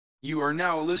You are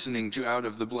now listening to Out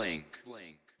of the Blank.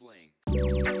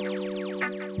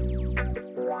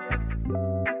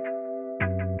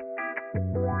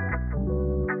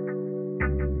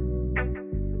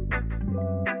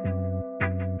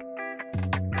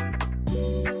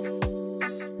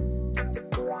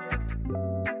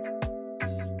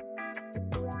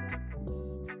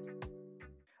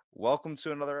 Welcome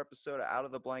to another episode of Out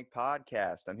of the Blank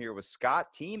podcast. I'm here with Scott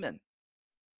Thieman.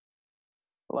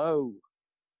 Hello.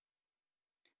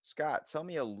 Scott, tell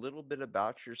me a little bit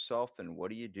about yourself and what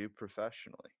do you do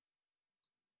professionally?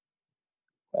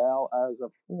 Well, as a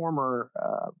former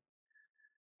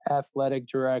athletic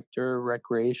director,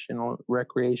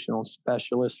 recreational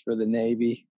specialist for the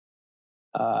Navy,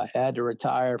 had to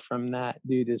retire from that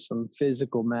due to some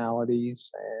physical maladies,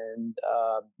 and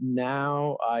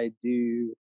now I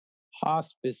do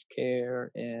hospice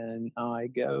care, and I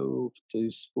go to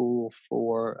school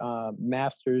for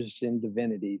masters in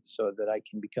divinity so that I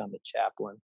can become a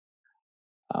chaplain.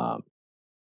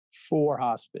 For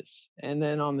hospice. And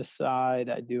then on the side,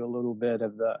 I do a little bit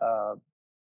of the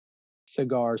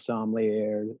cigar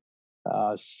sommelier,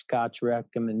 scotch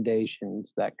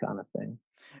recommendations, that kind of thing.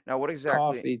 Now, what exactly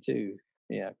Coffee too.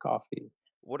 Yeah, coffee.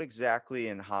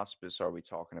 in hospice are we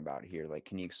talking about here? Like,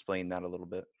 can you explain that a little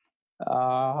bit?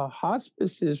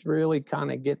 Hospice is really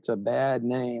kind of gets a bad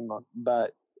name,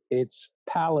 but it's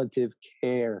palliative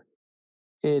care.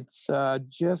 It's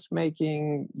just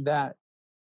making that,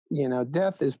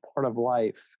 death is part of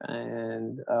life,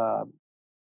 and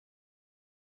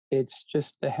it's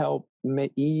just to help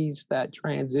ease that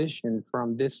transition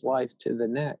from this life to the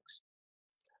next.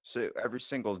 So every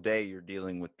single day you're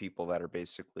dealing with people that are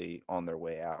basically on their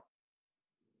way out.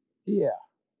 Yeah,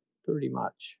 pretty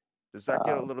much. Does that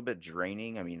get a little bit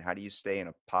draining? I mean, how do you stay in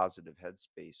a positive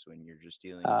headspace when you're just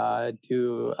dealing with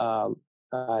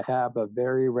I have a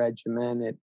very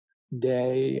regimented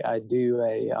day. I do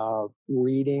a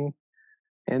reading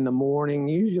in the morning.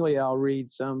 Usually I'll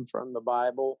read some from the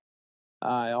Bible.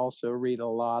 I also read a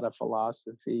lot of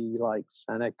philosophy like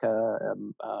Seneca,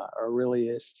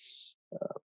 Aurelius,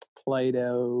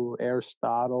 Plato,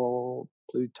 Aristotle,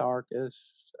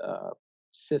 Plutarchus,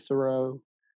 Cicero.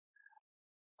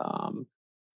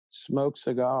 Smoke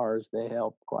cigars, they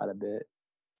help quite a bit.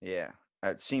 Yeah,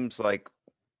 it seems like,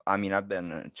 I mean, I've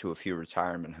been to a few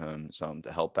retirement homes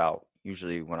to help out,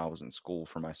 usually when I was in school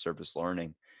for my service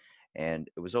learning. And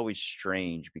it was always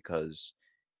strange because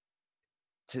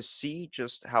to see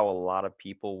just how a lot of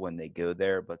people, when they go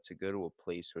there, but to go to a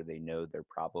place where they know they're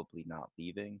probably not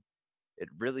leaving, it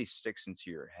really sticks into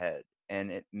your head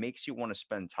and it makes you want to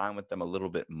spend time with them a little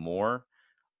bit more.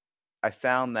 I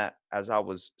found that as I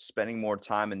was spending more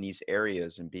time in these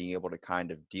areas and being able to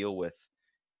kind of deal with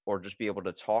or just be able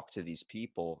to talk to these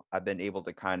people, I've been able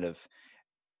to kind of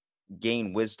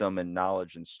gain wisdom and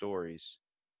knowledge and stories.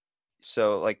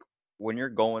 So, like, when you're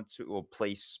going to a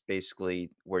place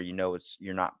basically where you know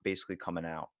you're not basically coming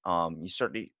out, you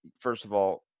certainly first of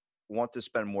all want to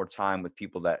spend more time with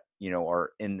people that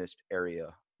are in this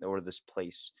area or this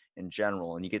place in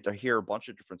general, and you get to hear a bunch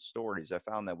of different stories. I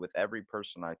found that with every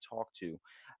person I talked to,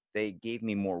 they gave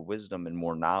me more wisdom and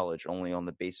more knowledge only on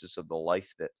the basis of the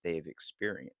life that they've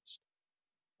experienced.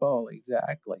 Oh,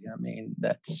 exactly. I mean,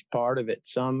 that's part of it.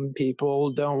 Some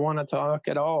people don't want to talk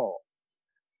at all.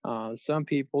 Some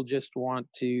people just want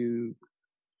to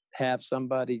have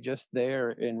somebody just there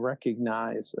and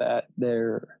recognize that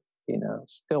they're,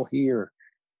 still here.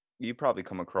 You probably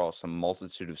come across a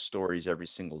multitude of stories every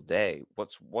single day.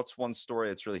 What's one story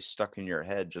that's really stuck in your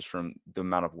head just from the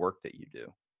amount of work that you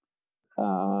do?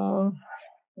 Uh,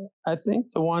 I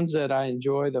think the ones that I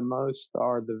enjoy the most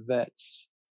are the vets.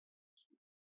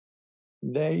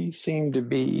 They seem to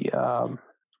be the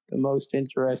most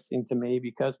interesting to me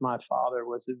because my father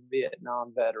was a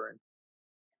Vietnam veteran.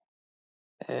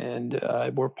 And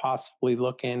we're possibly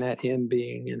looking at him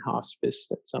being in hospice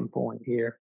at some point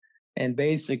here. And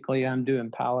basically, I'm doing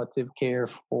palliative care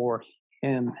for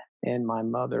him and my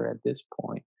mother at this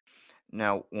point.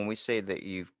 Now, when we say that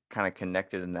you've kind of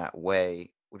connected in that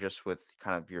way, just with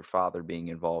kind of your father being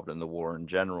involved in the war in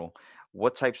general,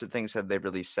 what types of things have they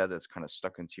really said that's kind of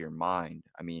stuck into your mind?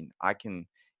 I mean, I can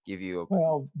give you a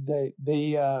Well, the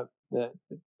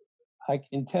I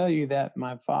can tell you that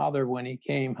my father, when he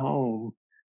came home,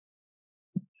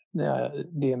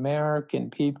 the American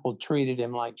people treated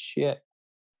him like shit.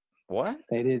 what?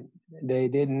 They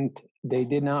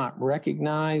did not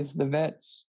recognize the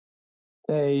vets.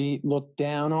 They looked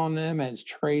down on them as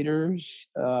traitors.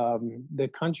 The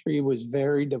country was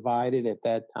very divided at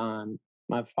that time.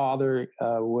 My father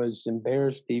was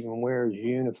embarrassed to even wear his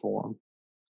uniform.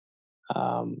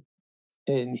 Um,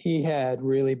 and he had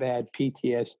really bad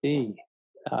PTSD.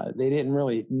 They didn't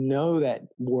really know that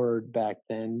word back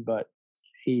then, but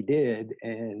he did.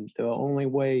 And the only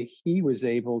way he was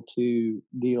able to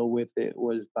deal with it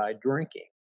was by drinking.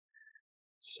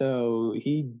 So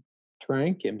he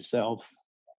drank himself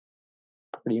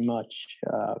pretty much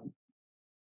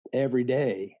every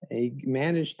day. He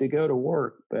managed to go to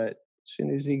work, but as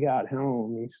soon as he got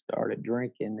home, he started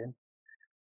drinking. And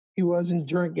he wasn't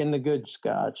drinking the good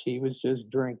scotch, he was just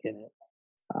drinking it.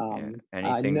 Yeah, I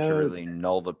anything to know really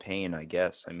null the pain, I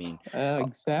guess. I mean, uh,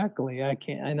 exactly. I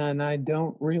can't, and I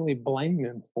don't really blame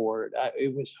him for it.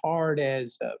 It was hard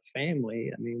as a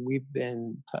family. I mean, we've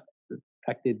been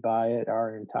affected by it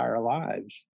our entire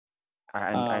lives.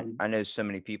 Um, I know so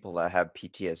many people that have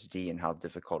PTSD and how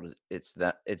difficult it's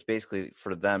that it's basically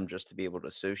for them just to be able to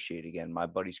associate again. My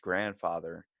buddy's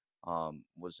grandfather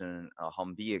was in a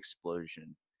Humvee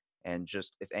explosion, and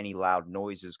just if any loud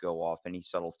noises go off, any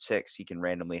subtle ticks, he can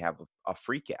randomly have a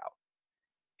freak out.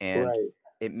 And right.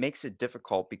 it makes it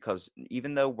difficult because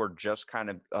even though we're just kind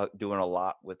of doing a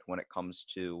lot with when it comes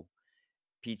to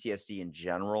PTSD in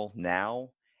general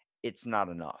now, it's not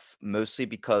enough. Mostly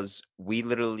because we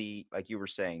literally, like you were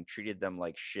saying, treated them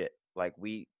like shit. Like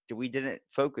we didn't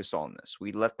focus on this.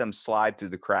 We let them slide through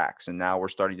the cracks, and now we're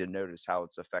starting to notice how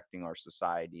it's affecting our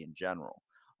society in general.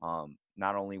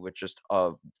 Not only with just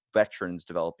veterans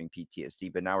developing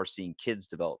PTSD, but now we're seeing kids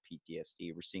develop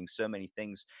PTSD. We're seeing so many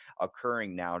things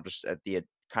occurring now, just at the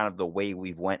kind of the way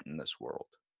we've went in this world.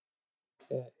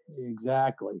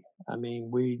 Exactly. I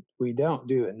mean, we don't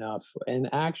do enough, and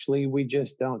actually, we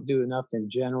just don't do enough in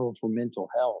general for mental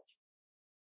health.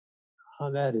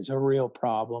 That is a real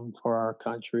problem for our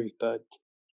country, but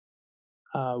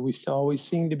always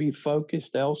seem to be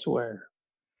focused elsewhere,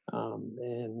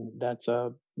 and that's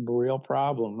a real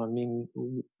problem. I mean,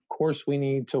 of course, we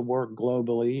need to work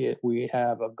globally. We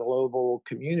have a global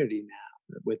community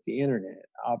now with the internet,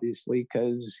 obviously,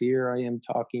 because here I am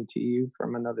talking to you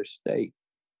from another state.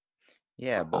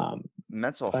 Yeah, but Um,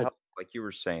 mental but health, like you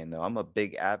were saying, though, I'm a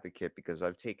big advocate because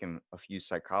I've taken a few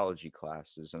psychology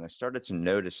classes and I started to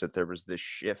notice that there was this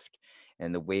shift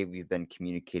in the way we've been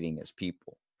communicating as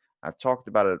people. I've talked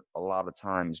about it a lot of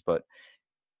times, but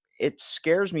it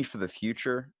scares me for the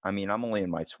future. I mean, I'm only in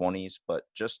my 20s, but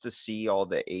just to see all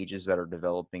the ages that are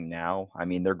developing now, I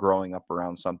mean, they're growing up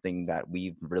around something that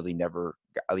we've really never,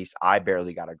 at least I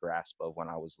barely got a grasp of when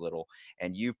I was little,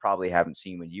 and you probably haven't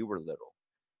seen when you were little.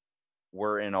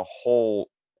 We're in a whole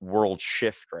world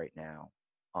shift right now.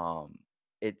 Um,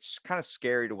 it's kind of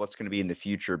scary to what's going to be in the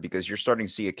future because you're starting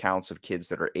to see accounts of kids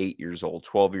that are 8 years old,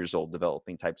 12 years old,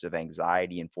 developing types of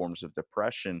anxiety and forms of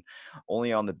depression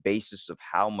only on the basis of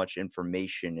how much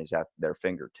information is at their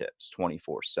fingertips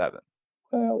 24/7.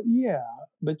 well, yeah,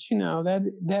 but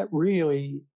that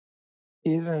really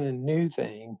isn't a new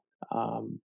thing.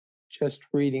 Um, just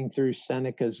reading through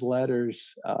Seneca's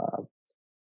letters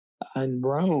in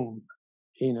Rome,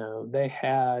 they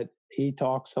had. He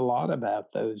talks a lot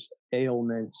about those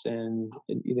ailments, and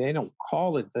they don't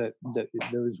call it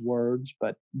those words,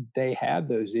 but they had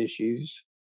those issues,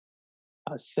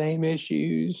 same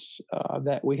issues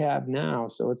that we have now.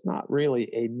 So it's not really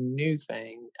a new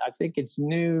thing. I think it's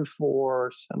new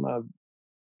for some of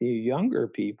the younger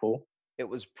people. It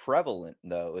was prevalent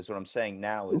though, is what I'm saying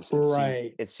now is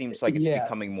Right. it seems like it's Yeah.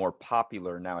 becoming more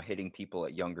popular now hitting people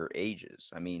at younger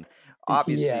ages. I mean,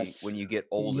 obviously Yes. when you get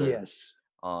older, Yes.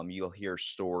 you'll hear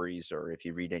stories, or if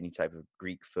you read any type of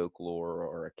Greek folklore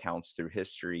or accounts through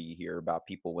history, you hear about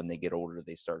people when they get older,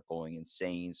 they start going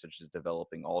insane, such as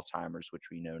developing Alzheimer's, which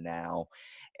we know now.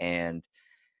 And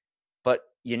but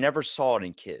you never saw it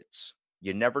in kids.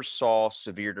 You never saw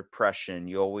severe depression.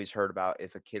 You always heard about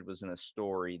if a kid was in a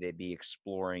story, they'd be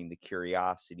exploring the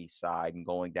curiosity side and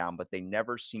going down, but they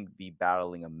never seemed to be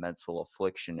battling a mental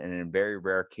affliction. And in very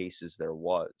rare cases, there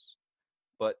was.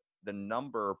 But the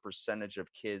number or percentage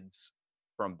of kids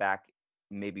from back,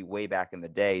 maybe way back in the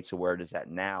day to where it is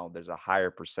at now, there's a higher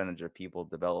percentage of people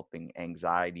developing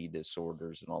anxiety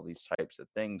disorders and all these types of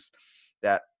things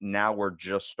that now we're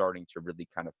just starting to really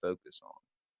kind of focus on.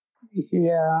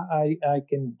 Yeah, I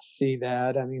can see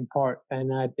that. I mean,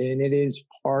 and it is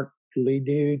partly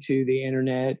due to the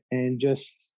internet and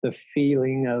just the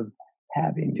feeling of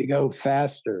having to go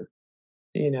faster.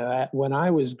 When I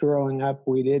was growing up,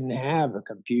 we didn't have a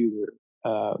computer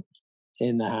uh,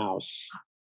 in the house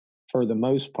for the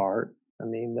most part. I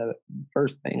mean, the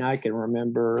first thing I can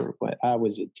remember when I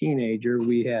was a teenager,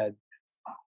 we had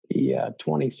the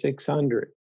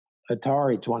 2600,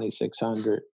 Atari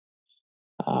 2600.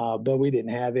 but we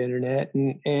didn't have internet,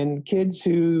 and kids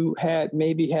who had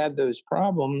maybe had those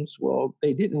problems, well,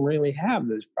 they didn't really have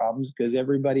those problems because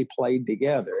everybody played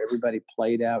together, everybody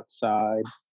played outside.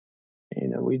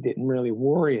 We didn't really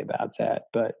worry about that.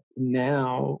 But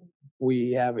now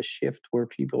we have a shift where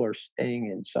people are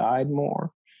staying inside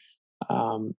more.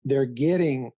 They're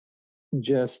getting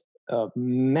just a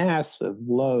massive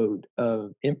load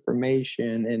of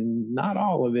information, and not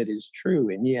all of it is true.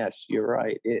 And yes, you're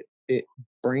right. It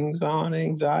brings on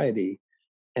anxiety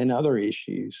and other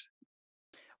issues.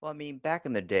 Well, I mean, back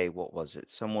in the day, what was it?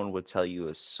 Someone would tell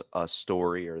you a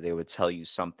story, or they would tell you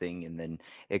something, and then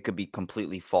it could be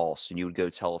completely false. And you would go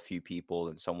tell a few people,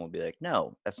 and someone would be like,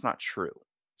 no, that's not true.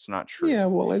 It's not true. Yeah,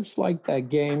 well, it's like that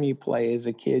game you play as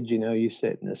a kid. You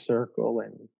sit in a circle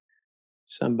and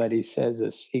somebody says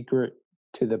a secret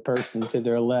to the person to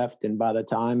their left, and by the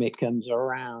time it comes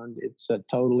around, it's a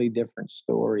totally different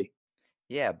story.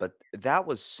 Yeah, but that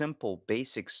was simple,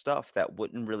 basic stuff that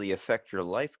wouldn't really affect your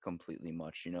life completely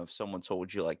much. If someone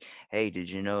told you like, "Hey, did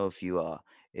you know if you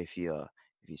if you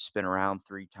spin around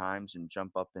 3 times and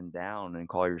jump up and down and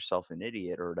call yourself an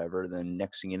idiot or whatever, then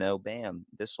next thing you know, bam,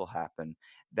 this will happen."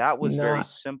 That was very Not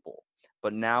simple.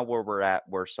 But now where we're at,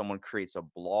 where someone creates a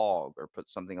blog or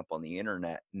puts something up on the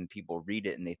internet and people read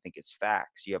it and they think it's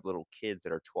facts. You have little kids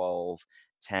that are 12,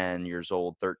 10 years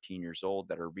old, 13 years old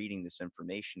that are reading this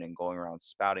information and going around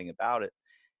spouting about it.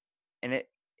 And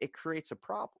it creates a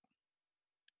problem.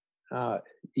 uh,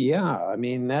 yeah, I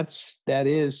mean that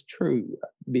is true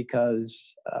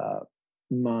because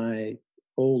my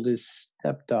oldest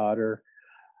stepdaughter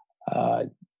uh,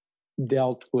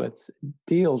 dealt with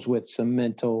deals with some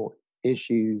mental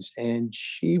issues, and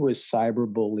she was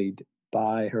cyberbullied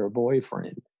by her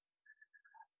boyfriend,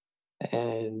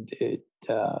 and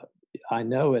I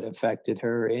know it affected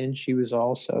her, and she was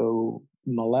also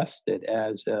molested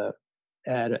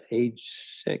at age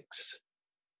 6,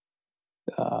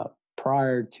 uh,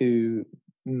 prior to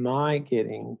my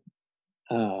getting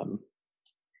um,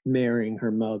 marrying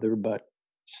her mother. But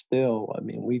still, I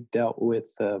mean, we've dealt with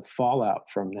fallout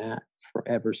from that for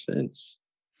ever since.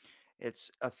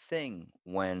 It's a thing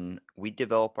when we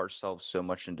develop ourselves so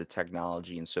much into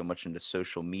technology and so much into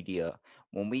social media,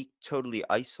 when we totally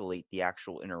isolate the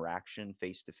actual interaction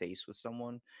face to face with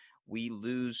someone, we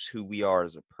lose who we are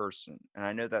as a person. And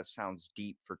I know that sounds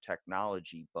deep for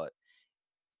technology, but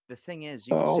the thing is,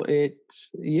 you could say.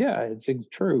 Oh, yeah, it's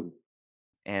true.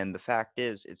 And the fact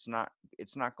is, it's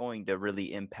not going to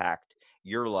really impact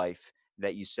your life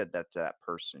that you said that to that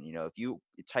person. If you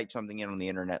type something in on the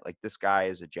internet like this guy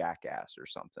is a jackass or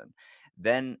something,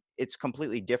 then it's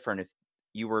completely different if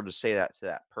you were to say that to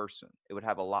that person. It would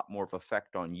have a lot more of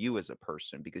effect on you as a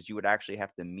person because you would actually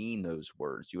have to mean those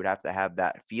words. You would have to have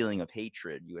that feeling of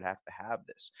hatred. You would have to have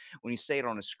this. When you say it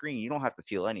on a screen, you don't have to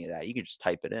feel any of that. You can just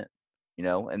type it in,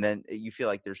 and then you feel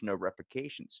like there's no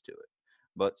replications to it.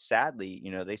 But sadly,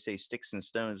 they say sticks and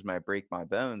stones might break my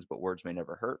bones, but words may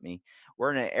never hurt me.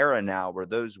 We're in an era now where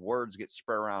those words get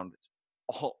spread around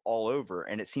all over,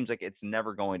 and it seems like it's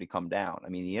never going to come down. I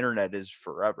mean, the internet is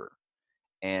forever.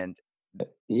 And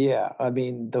Yeah, I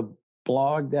mean, the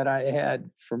blog that I had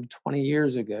from 20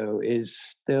 years ago is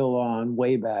still on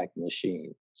Wayback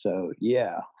Machine. So,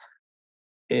 yeah,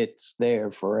 it's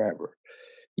there forever.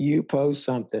 You post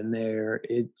something there,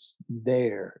 it's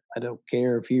there. I don't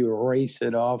care if you erase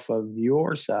it off of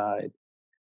your side,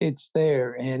 it's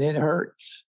there, and it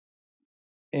hurts.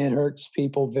 It hurts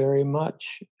people very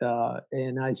much.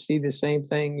 And I see the same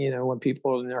thing, when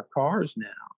people are in their cars now.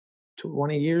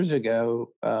 20 years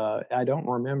ago, I don't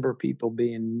remember people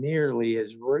being nearly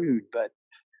as rude, but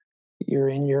you're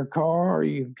in your car,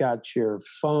 you've got your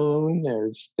phone,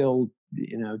 there's still,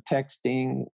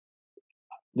 texting.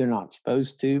 They're not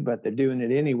supposed to, but they're doing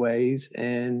it anyways.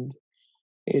 And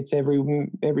it's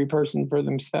every person for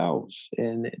themselves.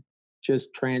 And it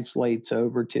just translates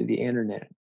over to the internet.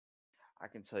 I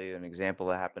can tell you an example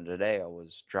that happened today. I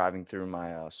was driving through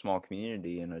my small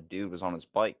community, and a dude was on his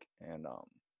bike, and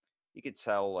you could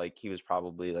tell like he was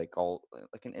probably like all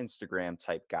like an Instagram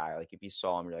type guy. Like if you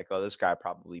saw him, you're like, oh, this guy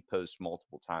probably posts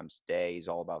multiple times a day. He's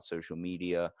all about social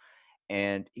media.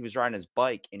 And he was riding his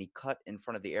bike and he cut in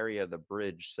front of the area of the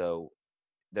bridge. So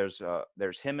there's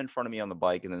him in front of me on the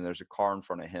bike, and then there's a car in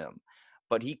front of him.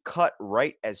 But he cut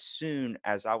right as soon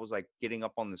as I was like getting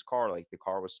up on this car, like the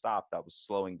car was stopped. I was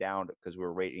slowing down because we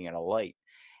were waiting at a light.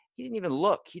 He didn't even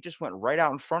look. He just went right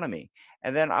out in front of me.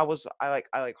 And then I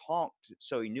honked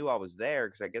so he knew I was there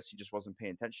because I guess he just wasn't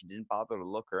paying attention, didn't bother to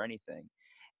look or anything.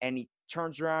 And he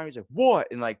turns around, he's like, "What?"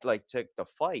 And like took the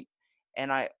fight.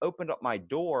 And I opened up my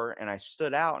door and I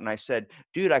stood out and I said,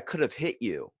 "Dude, I could have hit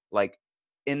you." Like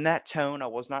in that tone, I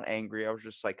was not angry. I was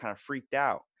just like kind of freaked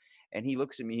out. And he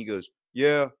looks at me, he goes,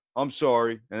 "Yeah, I'm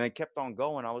sorry." And then kept on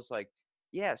going. I was like,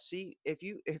 yeah, see,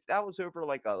 if that was over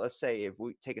like a, let's say if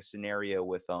we take a scenario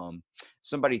with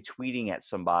somebody tweeting at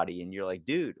somebody and you're like,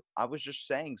 "Dude, I was just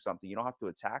saying something. You don't have to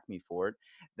attack me for it."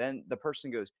 Then the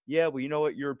person goes, "Yeah, well, you know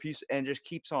what? You're a piece," and just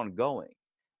keeps on going.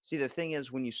 See, the thing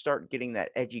is, when you start getting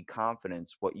that edgy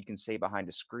confidence, what you can say behind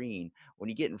a screen, when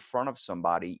you get in front of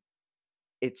somebody,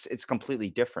 it's completely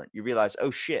different. You realize,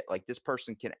 "Oh shit, like this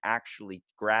person can actually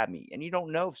grab me." And you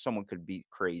don't know if someone could be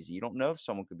crazy. You don't know if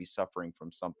someone could be suffering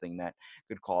from something that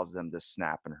could cause them to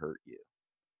snap and hurt you.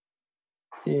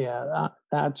 Yeah,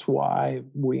 that's why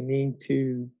we need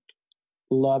to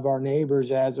love our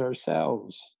neighbors as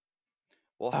ourselves.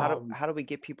 Well, Um, how do we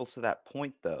get people to that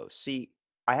point though? See,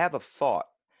 I have a thought.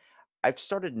 I've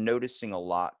started noticing a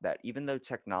lot that even though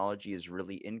technology is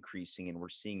really increasing and we're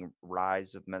seeing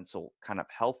rise of mental kind of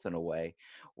health in a way,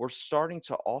 we're starting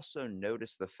to also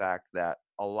notice the fact that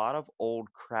a lot of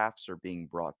old crafts are being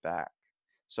brought back,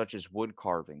 such as wood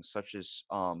carving, such as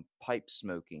pipe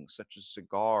smoking, such as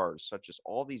cigars, such as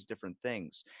all these different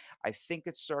things. I think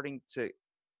it's starting to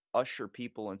usher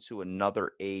people into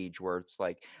another age where it's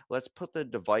like, let's put the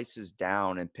devices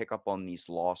down and pick up on these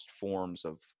lost forms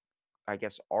of, I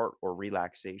guess, art or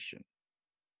relaxation.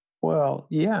 well,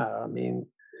 yeah, I mean,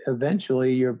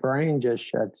 eventually your brain just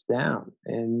shuts down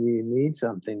and you need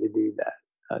something to do that.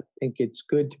 I think it's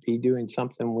good to be doing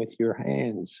something with your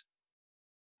hands.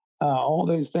 All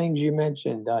those things you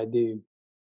mentioned, I do.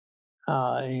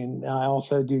 And I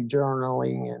also do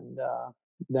journaling and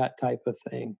that type of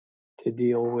thing to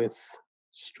deal with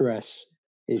stress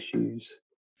issues.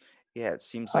 Yeah, it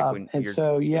seems like when And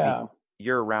so, if you, yeah,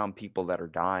 you're around people that are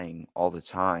dying all the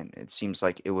time, it seems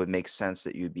like it would make sense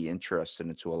that you'd be interested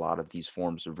into a lot of these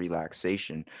forms of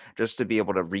relaxation just to be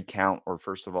able to recount or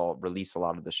first of all release a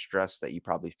lot of the stress that you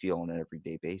probably feel on an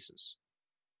everyday basis.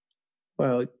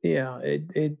 well, yeah,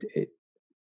 it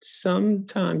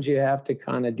sometimes you have to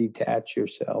kind of detach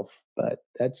yourself, but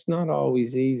that's not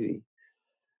always easy.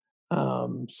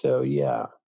 So yeah,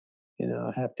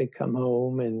 I have to come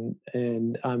home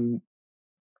and I'm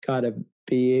gotta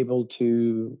be able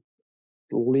to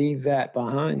leave that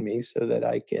behind me so that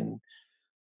I can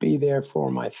be there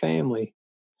for my family.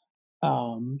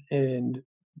 And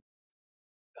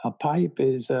a pipe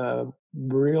is a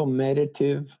real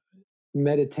meditative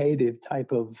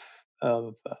type of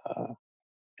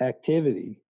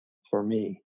activity for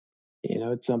me.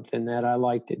 It's something that I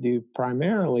like to do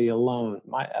primarily alone.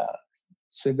 My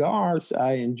cigars,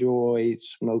 I enjoy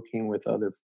smoking with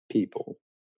other people.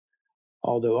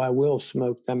 Although I will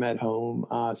smoke them at home,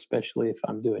 especially if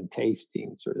I'm doing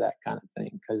tastings or that kind of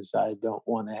thing, because I don't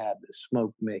want to have the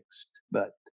smoke mixed.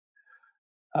 But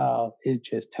it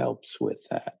just helps with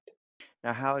that.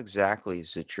 Now, how exactly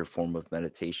is it your form of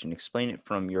meditation? Explain it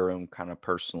from your own kind of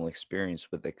personal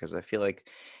experience with it, because I feel like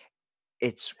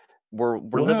it's we're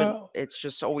living. Well, It's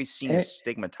just always seen as e-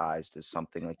 stigmatized as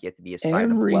something like you have to be a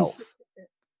sign of every wealth.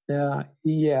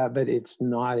 yeah, but it's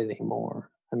not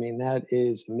anymore. I mean, that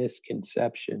is a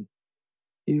misconception.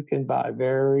 You can buy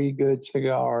very good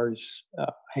cigars,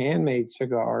 handmade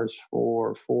cigars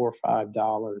for $4 or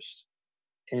 $5,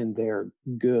 and they're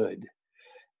good.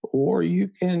 Or you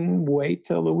can wait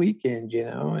till the weekend,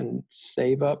 and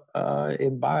save up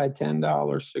and buy a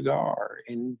 $10 cigar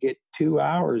and get 2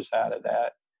 hours out of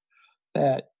that.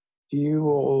 That you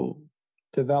will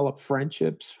develop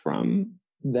friendships from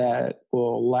that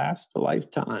will last a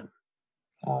lifetime.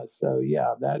 So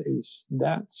yeah,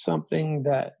 that's something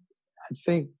that I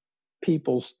think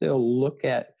people still look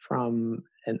at from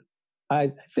an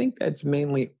I think that's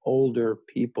mainly older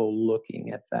people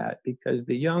looking at that because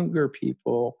the younger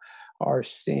people are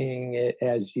seeing it,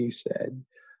 as you said,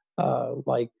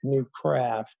 like new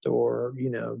craft or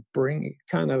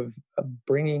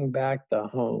bringing back the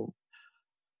home.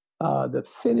 The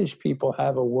Finnish people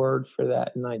have a word for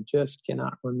that, and I just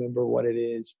cannot remember what it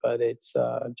is, but it's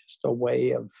just a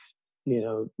way of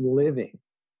living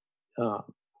uh,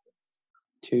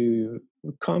 to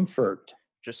comfort.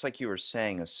 Just like you were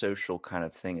saying, a social kind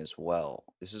of thing as well.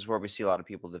 This is where we see a lot of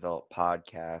people develop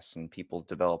podcasts and people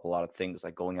develop a lot of things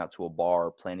like going out to a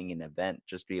bar, planning an event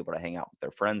just to be able to hang out with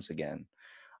their friends again.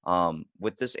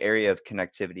 With this area of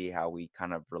connectivity, how we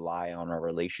kind of rely on our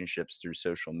relationships through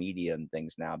social media and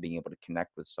things now, being able to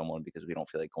connect with someone because we don't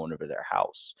feel like going over their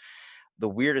house. The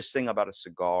weirdest thing about a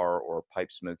cigar or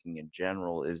pipe smoking in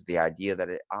general is the idea that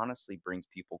it honestly brings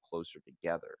people closer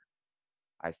together.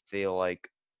 I feel like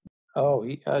Oh,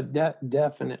 that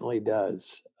definitely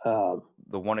does.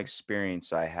 the one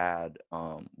experience I had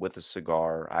with a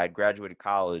cigar, I had graduated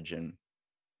college and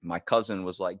my cousin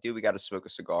was like, dude, we got to smoke a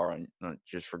cigar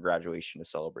just for graduation to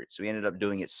celebrate. So we ended up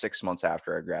doing it 6 months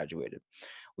after I graduated.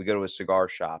 We go to a cigar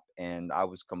shop, and I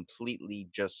was completely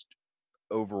just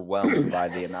overwhelmed by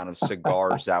the amount of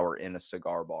cigars that were in a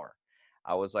cigar bar.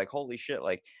 I was like, holy shit.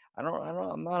 Like,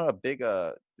 I'm not a big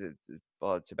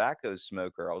tobacco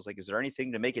smoker. I was like, is there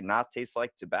anything to make it not taste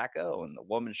like tobacco? And the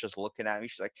woman's just looking at me.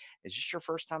 She's like, is this your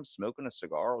first time smoking a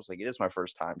cigar? I was like, it is my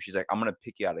first time. She's like, I'm going to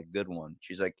pick you out a good one.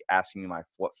 She's like asking me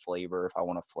what flavor, if I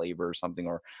want a flavor or something,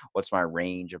 or what's my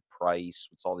range of price,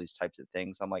 what's all these types of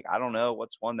things. I'm like, I don't know.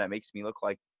 What's one that makes me look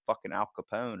like fucking Al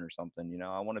Capone or something?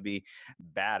 I want to be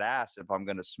badass if I'm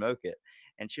going to smoke it.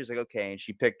 And she was like, okay. And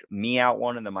she picked me out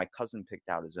one, and then my cousin picked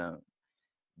out his own.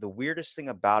 The weirdest thing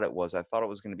about it was I thought it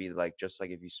was going to be like, just like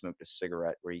if you smoked a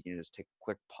cigarette where you can just take a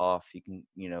quick puff, you can,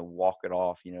 walk it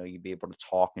off, you'd be able to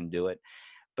talk and do it.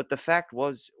 But the fact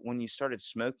was, when you started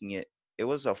smoking it, it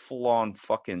was a full on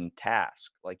fucking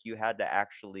task. Like, you had to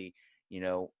actually,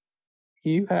 you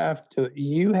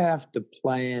have to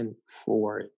plan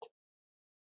for it.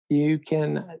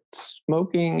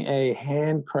 Smoking a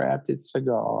handcrafted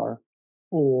cigar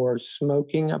or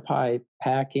smoking a pipe,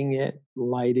 packing it,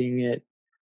 lighting it,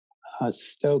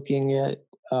 stoking it.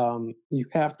 You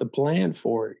have to plan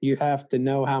for it. You have to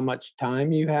know how much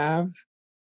time you have.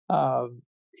 Uh,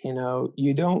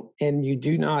 you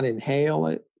do not inhale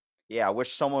it. yeah, I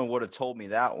wish someone would have told me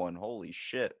that one. Holy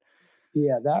shit.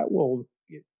 Yeah,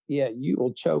 you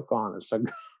will choke on a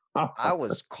cigar. I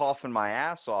was coughing my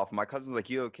ass off. My cousin's like,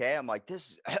 "You okay?" I'm like,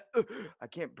 "This, I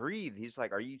can't breathe." He's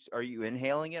like, "Are you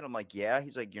inhaling it?" I'm like, "Yeah."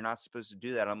 He's like, "You're not supposed to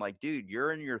do that." I'm like, "Dude,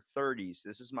 you're in your 30s.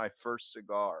 This is my first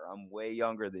cigar. I'm way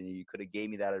younger than you. You could have gave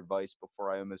me that advice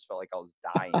before I almost felt like I was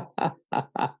dying."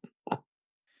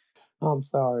 I'm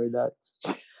sorry. That's.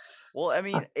 Well, I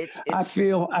mean, it's I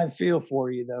feel for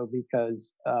you though,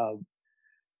 because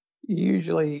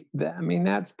usually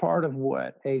that's part of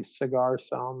what a cigar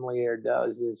sommelier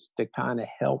does, is to kind of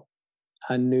help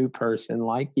a new person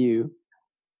like you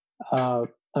uh,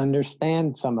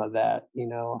 understand some of that.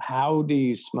 How do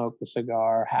you smoke a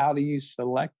cigar? How do you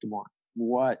select one?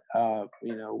 What are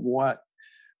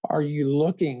you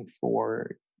looking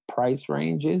for? Price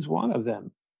range is one of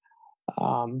them.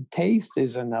 Taste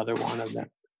is another one of them.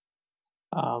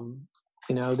 Um,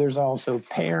 there's also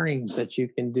pairings that you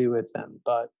can do with them,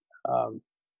 but um,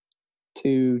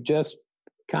 to just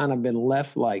kind of been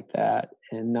left like that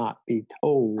and not be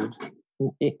told,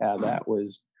 yeah, that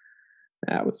was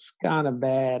kind of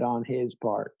bad on his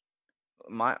part.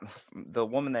 the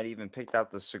woman that even picked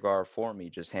out the cigar for me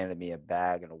just handed me a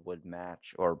bag and a wood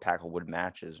match, or a pack of wood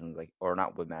matches, and was like, or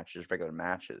not wood matches, regular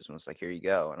matches, and was like, "Here you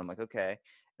go." And I'm like, "Okay."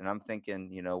 And I'm thinking,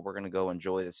 we're gonna go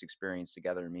enjoy this experience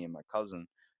together, me and my cousin.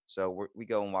 So we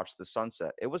go and watch the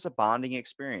sunset. It was a bonding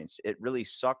experience. It really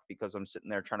sucked because I'm sitting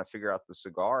there trying to figure out the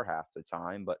cigar half the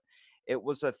time, but it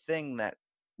was a thing that,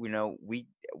 we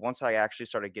once I actually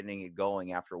started getting it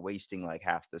going after wasting like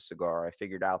half the cigar, I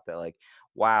figured out that, like,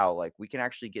 wow, like, we can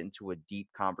actually get into a deep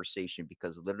conversation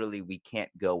because literally we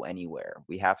can't go anywhere.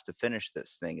 We have to finish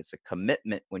this thing. It's a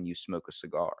commitment when you smoke a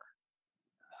cigar.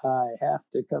 I have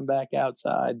to come back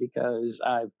outside because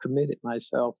I've committed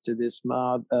myself to this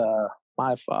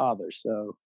my father.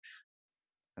 So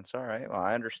That's all right. Well,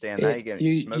 I understand that. it You can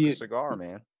you smoke a you cigar,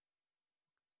 man.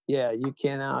 yeah, you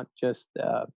cannot just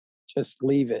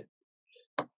leave it.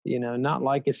 Not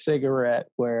like a cigarette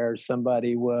where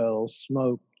somebody will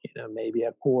smoke, maybe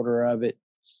a quarter of it,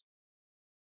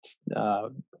 uh,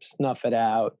 snuff it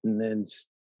out, and then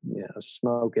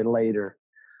smoke it later.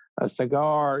 A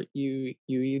cigar, you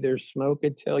either smoke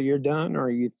it till you're done or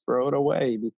you throw it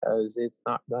away because it's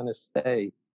not going to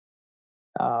stay.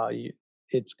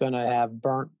 It's going to have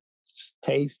burnt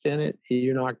taste in it.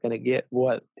 You're not going to get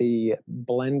what the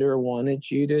blender wanted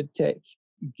you to take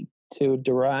to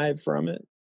derive from it.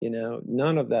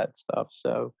 None of that stuff.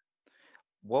 So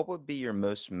What would be your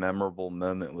most memorable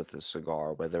moment with a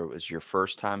cigar, whether it was your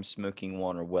first time smoking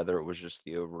one or whether it was just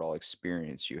the overall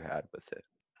experience you had with it?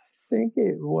 I think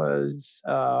it was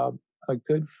a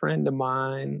good friend of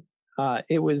mine.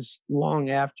 It was long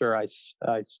after I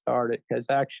started, because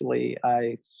actually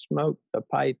I smoked the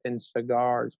pipe and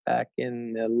cigars back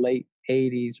in the late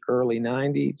 80s, early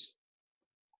 90s,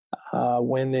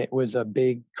 when it was a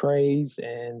big craze,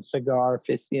 and Cigar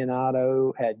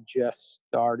Aficionado had just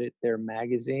started their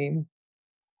magazine.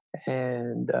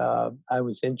 And I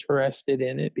was interested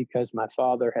in it because my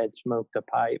father had smoked a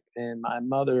pipe, and my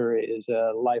mother is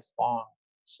a lifelong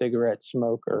cigarette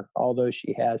smoker, although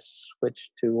she has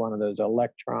switched to one of those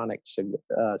electronic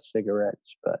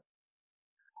cigarettes. But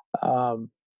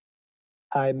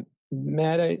I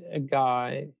met a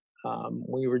guy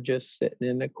We were just sitting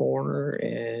in the corner,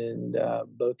 and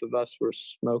both of us were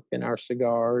smoking our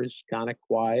cigars, kind of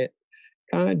quiet,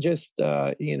 kind of just,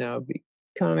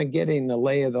 kind of getting the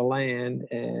lay of the land.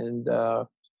 And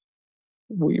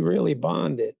we really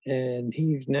bonded. And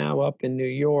he's now up in New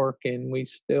York, and we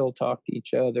still talk to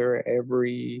each other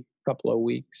every couple of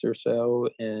weeks or so.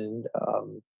 And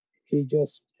he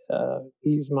just,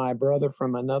 he's my brother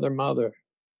from another mother.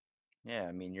 Yeah,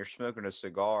 I mean, you're smoking a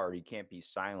cigar. You can't be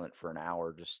silent for an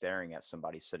hour just staring at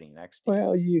somebody sitting next to you.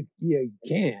 Well, you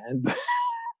can, It's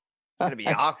gonna be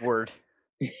but awkward.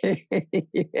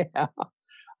 yeah.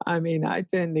 I mean, I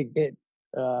tend to get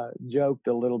joked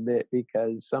a little bit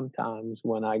because sometimes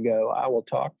when I go, I will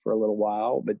talk for a little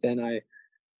while, but then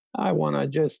I want to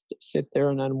just sit there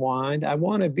and unwind. I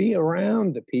want to be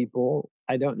around the people.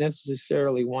 I don't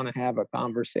necessarily want to have a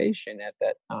conversation at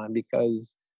that time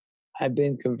because I've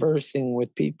been conversing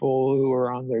with people who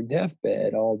are on their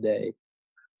deathbed all day.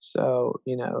 So,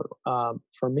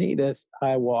 for me, this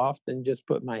I will often just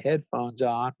put my headphones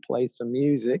on, play some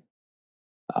music.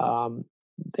 um,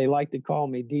 they like to call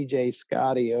me DJ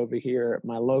Scotty over here at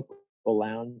my local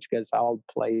lounge because I'll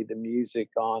play the music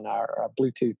on our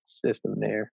Bluetooth system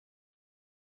there.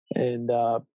 And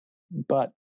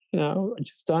but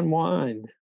just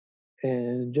unwind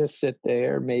and just sit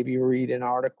there, maybe read an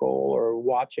article or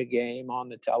watch a game on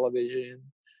the television.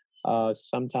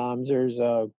 Sometimes there's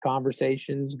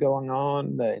conversations going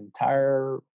on. The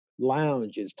entire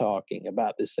lounge is talking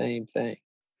about the same thing.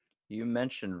 You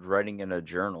mentioned writing in a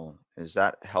journal. Does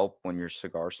that help when you're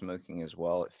cigar smoking as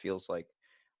well? It feels like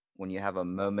when you have a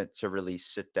moment to really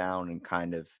sit down and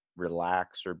kind of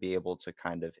relax or be able to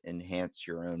kind of enhance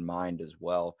your own mind as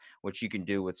well, which you can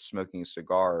do with smoking a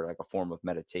cigar, like a form of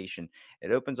meditation.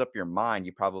 It opens up your mind.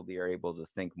 You probably are able to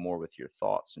think more with your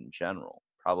thoughts in general.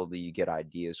 Probably you get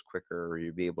ideas quicker, or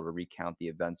you'll be able to recount the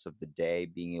events of the day,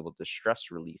 being able to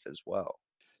stress relief as well.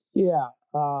 Yeah,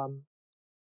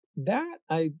 that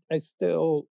I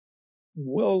still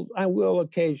will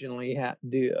occasionally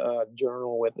do a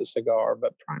journal with a cigar,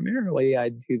 but primarily I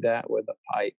do that with a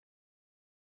pipe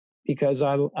because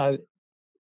I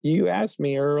you asked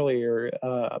me earlier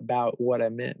about what I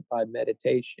meant by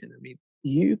meditation. I mean,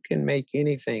 you can make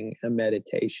anything a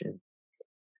meditation.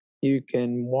 You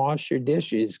can wash your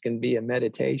dishes can be a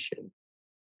meditation.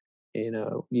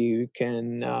 You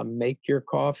can make your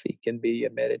coffee can be a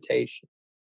meditation.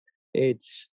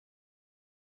 It's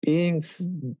being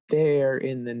there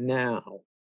in the now,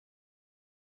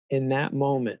 in that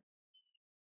moment,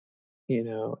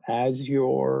 as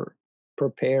you're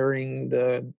preparing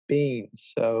the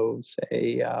beans. So,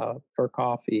 say for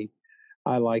coffee,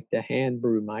 I like to hand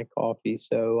brew my coffee.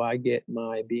 So I get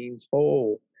my beans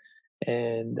whole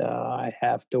and I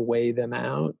have to weigh them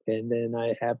out and then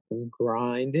I have to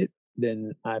grind it.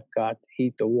 Then I've got to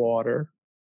heat the water.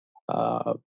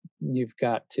 Uh, you've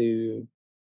got to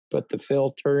put the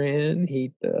filter in,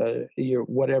 heat your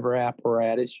whatever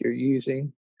apparatus you're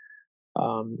using.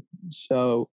 Um,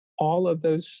 so all of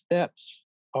those steps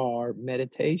are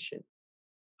meditation.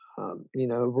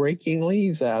 Raking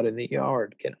leaves out in the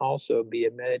yard can also be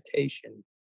a meditation.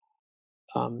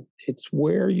 It's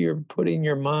where you're putting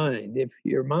your mind. If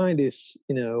your mind is,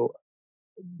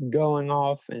 going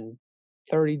off in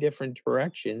 30 different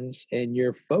directions and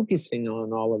you're focusing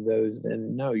on all of those,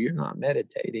 then no, you're not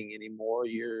meditating anymore.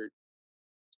 You're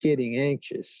getting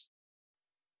anxious.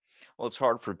 Well, it's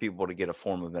hard for people to get a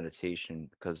form of meditation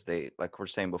because they, like we're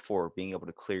saying before, being able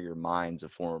to clear your mind's a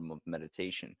form of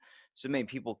meditation. So many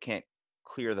people can't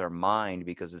clear their mind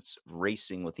because it's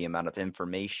racing with the amount of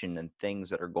information and things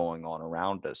that are going on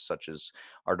around us, such as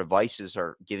our devices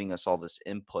are giving us all this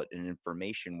input and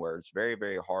information where it's very,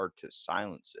 very hard to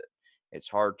silence it. It's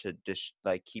hard to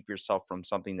like keep yourself from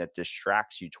something that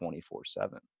distracts you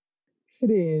 24/7. It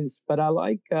is, but I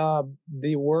like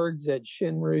the words that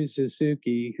Shinru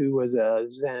Suzuki, who was a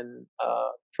Zen,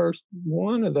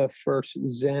 one of the first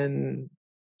Zen,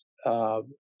 uh,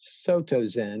 Soto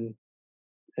Zen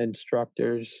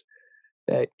instructors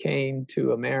that came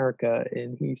to America.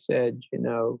 And he said,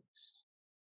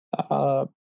 uh,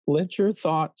 let your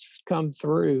thoughts come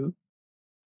through,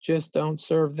 just don't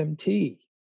serve them tea.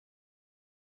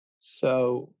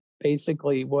 So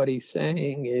basically, what he's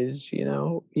saying is,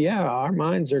 yeah, our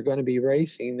minds are going to be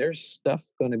racing. There's stuff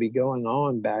going to be going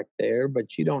on back there,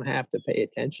 but you don't have to pay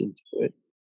attention to it.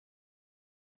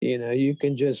 You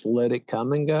can just let it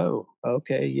come and go.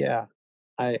 Okay, yeah,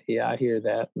 I hear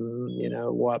that. You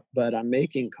know what? But I'm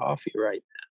making coffee right.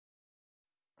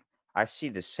 I see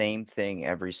the same thing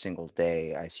every single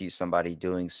day. I see somebody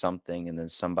doing something and then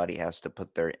somebody has to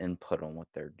put their input on what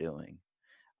they're doing.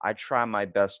 I try my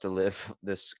best to live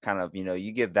this kind of,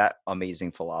 you give that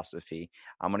amazing philosophy.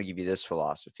 I'm going to give you this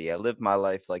philosophy. I live my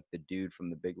life like the dude from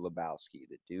the Big Lebowski.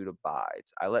 The dude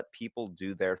abides. I let people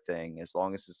do their thing as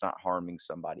long as it's not harming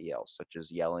somebody else, such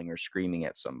as yelling or screaming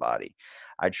at somebody.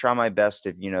 I try my best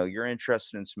if, you're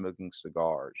interested in smoking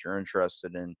cigars, you're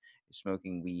interested in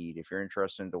smoking weed, if you're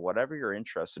interested into whatever you're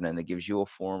interested in that gives you a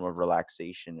form of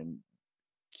relaxation and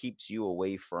keeps you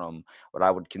away from what I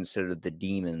would consider the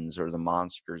demons or the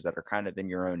monsters that are kind of in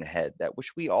your own head, that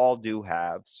which we all do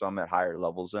have, some at higher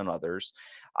levels than others.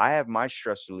 I have my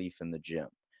stress relief in the gym.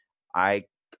 I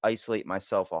isolate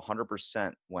myself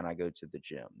 100% when I go to the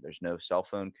gym. There's no cell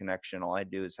phone connection. All I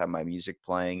do is have my music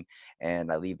playing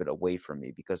and I leave it away from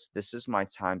me because this is my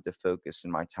time to focus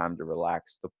and my time to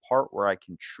relax, the part where I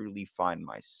can truly find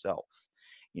myself.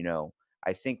 You know,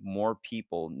 I think more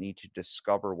people need to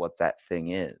discover what that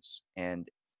thing is. And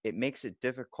it makes it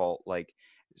difficult. Like,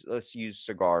 let's use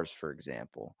cigars, for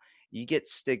example. You get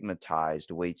stigmatized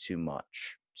way too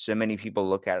much. So many people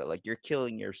look at it like you're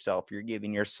killing yourself, you're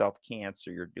giving yourself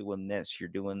cancer, you're doing this, you're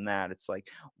doing that. It's like,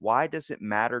 why does it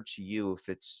matter to you if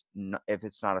it's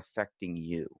not affecting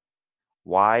you?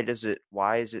 Why is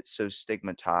it so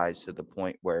stigmatized to the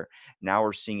point where now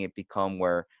we're seeing it become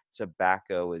where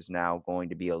tobacco is now going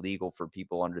to be illegal for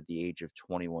people under the age of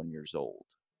 21 years old?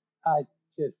 I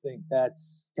just think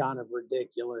that's kind of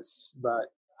ridiculous, but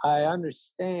I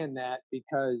understand that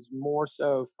because more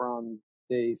so from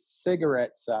the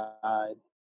cigarette side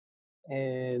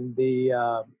and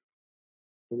the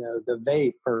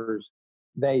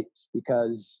vapes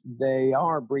because they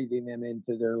are breathing them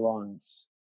into their lungs.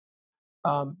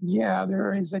 Yeah,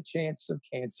 there is a chance of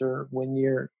cancer when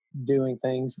you're doing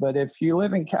things, but if you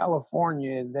live in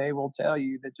California, they will tell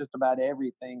you that just about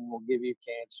everything will give you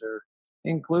cancer,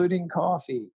 including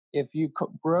coffee. If you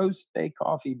roast a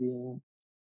coffee bean,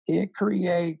 it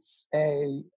creates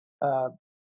uh,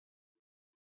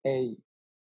 a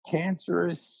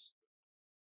cancerous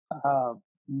uh,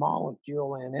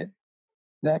 molecule in it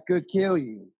that could kill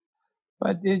you.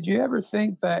 But did you ever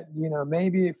think that,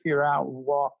 maybe if you're out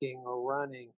walking or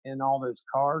running and all those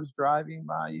cars driving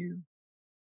by you,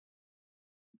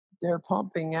 they're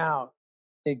pumping out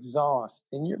exhaust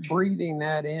and you're breathing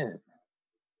that in?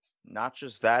 Not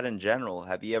just that in general.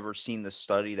 Have you ever seen the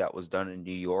study that was done in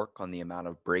New York on the amount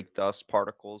of brake dust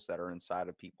particles that are inside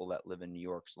of people that live in New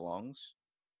York's lungs?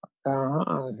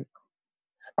 Uh-huh.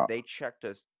 They checked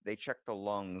the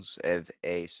lungs of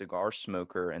a cigar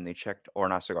smoker and they checked, or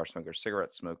not cigar smoker,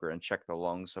 cigarette smoker, and checked the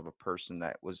lungs of a person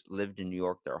that was lived in New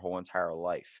York their whole entire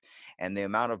life. And the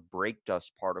amount of brake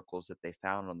dust particles that they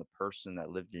found on the person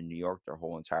that lived in New York their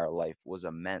whole entire life was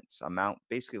immense. Amount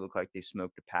basically looked like they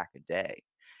smoked a pack a day.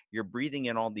 You're breathing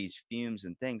in all these fumes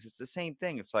and things. It's the same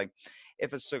thing. It's like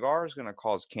if a cigar is going to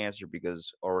cause cancer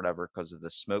because or whatever because of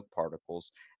the smoke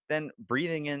particles, then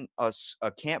breathing in a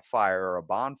campfire or a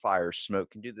bonfire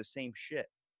smoke can do the same shit.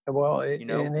 Well, You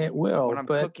know, and it when will, I'm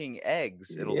but cooking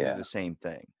eggs, it'll do yeah, the same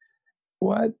thing.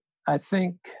 what I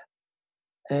think,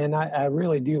 and I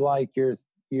really do like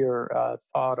your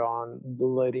thought on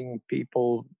letting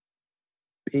people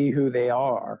be who they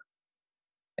are,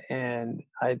 and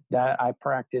I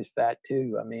practice that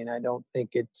too. I mean, I don't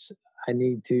think I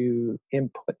need to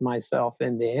input myself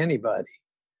into anybody.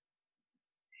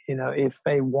 If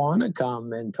they want to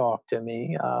come and talk to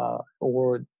me,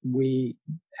 or we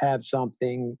have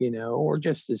something, or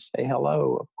just to say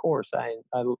hello, of course, I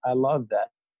love that.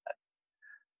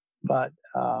 But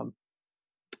I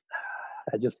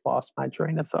just lost my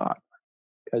train of thought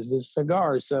because this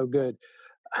cigar is so good.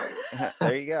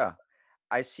 There you go.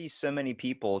 I see so many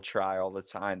people try all the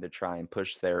time to try and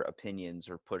push their opinions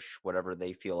or push whatever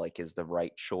they feel like is the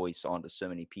right choice onto so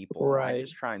many people. And I Right.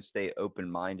 just try and stay open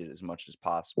minded as much as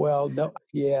possible. Well, the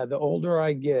older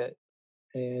I get,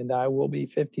 and I will be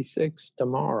 56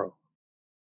 tomorrow.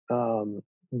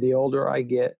 The older I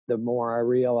get, the more I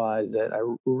realize that I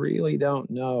really don't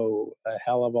know a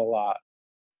hell of a lot.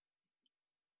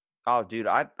 Oh, dude,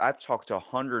 I've talked to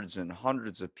hundreds and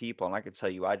hundreds of people, and I can tell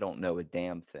you I don't know a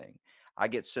damn thing. I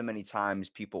get so many times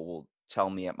people will tell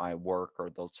me at my work or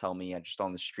they'll tell me just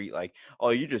on the street, like, "Oh,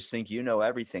 you just think you know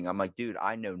everything." I'm like, dude,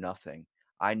 I know nothing.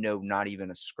 I know not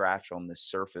even a scratch on the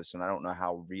surface, and I don't know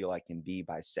how real I can be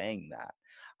by saying that.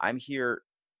 I'm here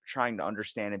trying to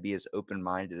understand and be as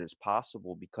open-minded as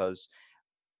possible because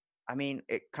I mean,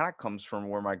 it kind of comes from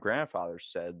where my grandfather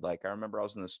said, like, I remember I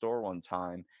was in the store one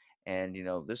time and,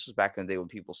 this was back in the day when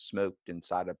people smoked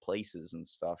inside of places and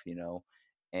stuff,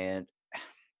 and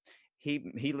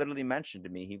he literally mentioned to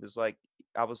me, he was like,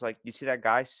 I was like, you see that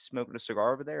guy smoking a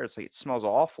cigar over there? It's like, it smells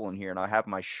awful in here. And I have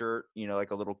my shirt, like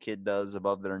a little kid does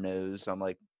above their nose. I'm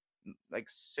like, like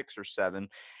 6 or 7.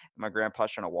 My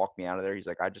grandpa's trying to walk me out of there. He's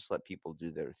like, I just let people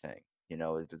do their thing.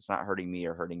 If it's not hurting me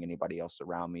or hurting anybody else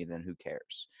around me, then who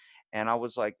cares? And I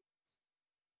was like,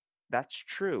 that's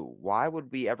true. Why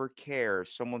would we ever care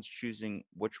if someone's choosing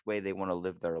which way they want to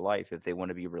live their life? If they want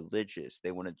to be religious,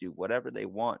 they want to do whatever they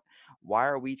want. Why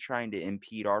are we trying to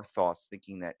impede our thoughts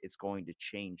thinking that it's going to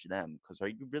change them? Because are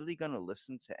you really going to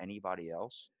listen to anybody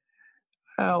else?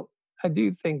 Well, I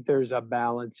do think there's a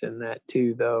balance in that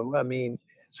too, though. I mean,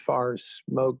 as far as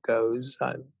smoke goes,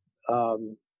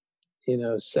 um,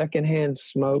 secondhand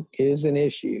smoke is an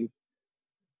issue.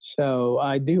 So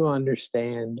I do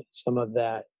understand some of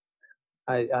that.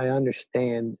 I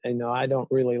understand. I don't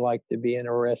really like to be in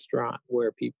a restaurant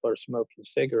where people are smoking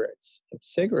cigarettes.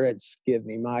 Cigarettes give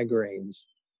me migraines.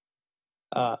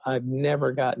 I've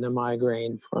never gotten a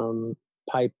migraine from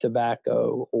pipe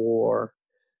tobacco or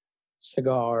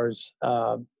cigars.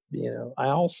 I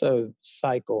also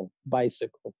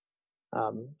bicycle.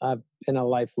 I've been a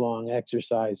lifelong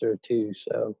exerciser too.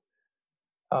 So,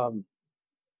 um,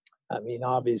 I mean,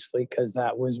 obviously, because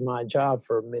that was my job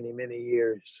for many, many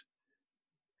years.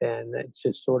 And it's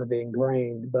just sort of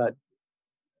ingrained. But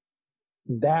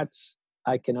that's,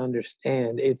 I can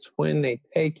understand. It's when they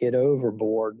take it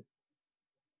overboard,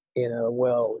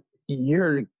 well,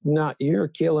 you're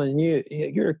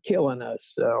killing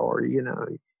us, or,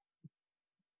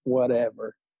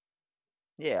 whatever.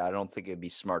 Yeah, I don't think it'd be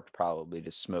smart probably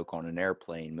to smoke on an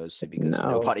airplane, mostly because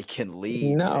No, nobody can leave.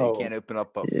 You no, can't open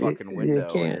up a fucking you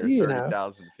window when can't, you're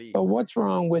 30,000 feet. but what's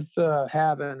wrong with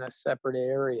having a separate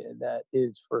area that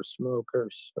is for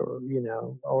smokers, or,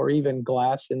 or even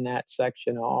glassing that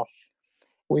section off?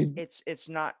 We It's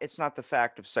not the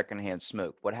fact of secondhand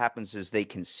smoke. What happens is they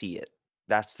can see it.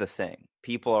 That's the thing.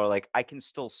 People are like, I can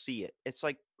still see it. It's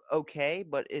like, okay,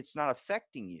 but it's not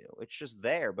affecting you. It's just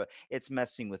there, but it's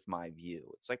messing with my view.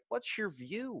 It's like, what's your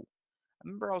view? I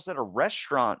remember I was at a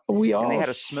restaurant we and they all had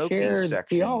a smoking share we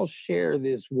section. all share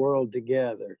this world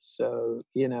together. So,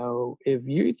 if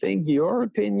you think your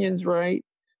opinion's right,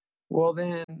 well,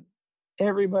 then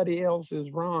everybody else is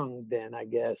wrong, then, I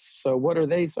guess. So what are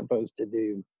they supposed to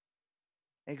do?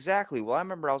 Exactly. Well, I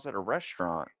remember I was at a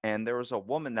restaurant and there was a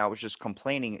woman that was just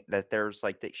complaining that there's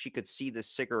like that she could see the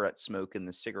cigarette smoke in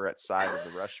the cigarette side of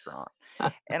the restaurant.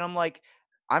 And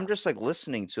I'm just like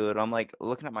listening to it. I'm like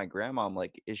looking at my grandma. I'm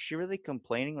like, is she really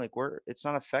complaining? Like, it's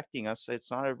not affecting us.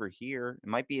 It's not over here. It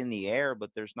might be in the air,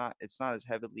 but it's not as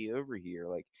heavily over here.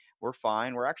 Like, we're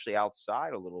fine. We're actually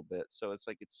outside a little bit. So it's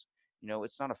like, it's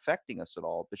not affecting us at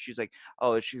all. But she's like,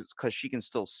 oh, it's because she can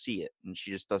still see it and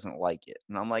she just doesn't like it.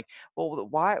 And I'm like, well,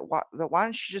 why don't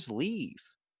you just leave?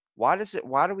 Why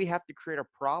do we have to create a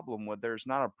problem where there's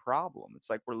not a problem?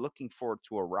 It's like we're looking for it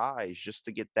to arise just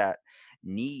to get that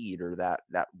need or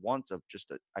that want of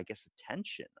just I guess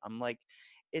attention. I'm like,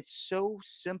 it's so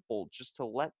simple just to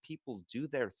let people do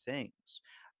their things.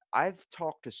 I've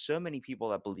talked to so many people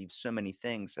that believe so many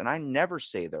things, and I never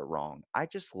say they're wrong. I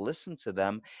just listen to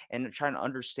them and try to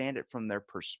understand it from their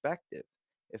perspective.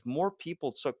 If more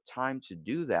people took time to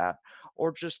do that,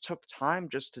 or just took time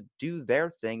just to do their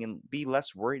thing and be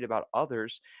less worried about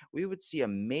others, we would see a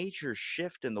major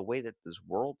shift in the way that this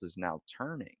world is now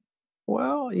turning.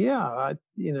 Well, yeah,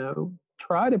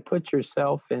 try to put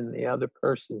yourself in the other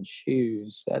person's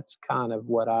shoes. That's kind of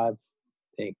what I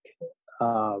think.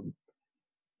 Um,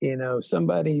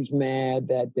 somebody's mad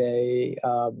that day.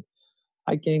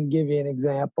 I can give you an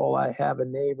example. I have a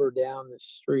neighbor down the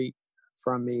street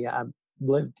from me. I've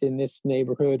lived in this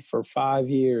neighborhood for 5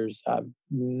 years.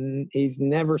 He's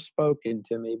never spoken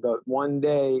to me, but one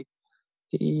day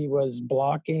he was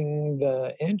blocking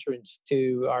the entrance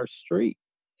to our street.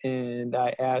 And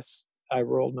I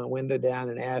rolled my window down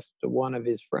and asked one of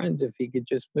his friends if he could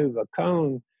just move a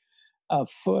cone a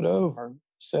foot over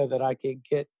so that I could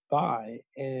get by.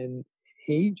 And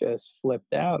he just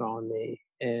flipped out on me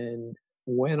and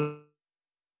went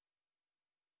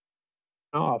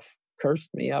off, cursed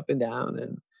me up and down.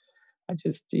 And I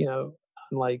just, I'm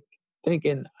like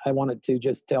thinking I wanted to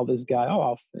just tell this guy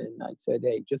off. And I said,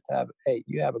 hey,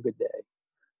 you have a good day.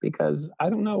 Because I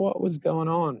don't know what was going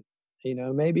on.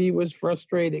 Maybe he was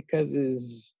frustrated because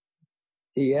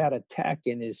he had a tack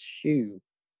in his shoe,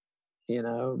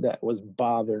 that was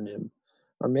bothering him.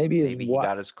 Or maybe his Maybe he wife,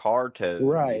 got his car towed.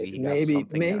 right? Maybe he got Maybe something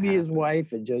that maybe his happened.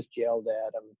 wife had just yelled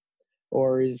at him,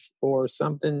 or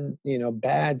something,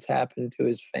 bad's happened to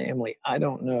his family. I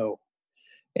don't know,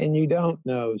 and you don't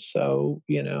know, so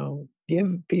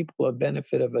give people a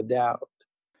benefit of a doubt.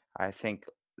 I think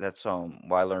that's what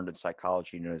I learned in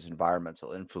psychology known as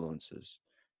environmental influences.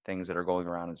 things that are going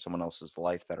around in someone else's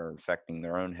life that are affecting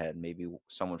their own head. Maybe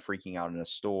someone freaking out in a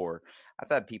store. I've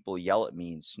had people yell at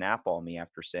me and snap on me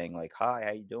after saying like, "Hi,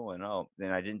 how you doing?" Oh,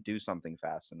 then I didn't do something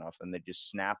fast enough, and they just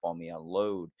snap on me,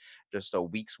 unload just a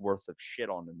week's worth of shit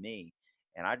onto me.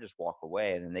 And I just walk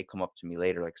away, and then they come up to me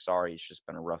later like, "Sorry, it's just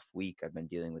been a rough week. I've been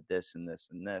dealing with this and this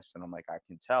and this." And I'm like, "I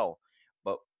can tell."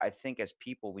 But I think as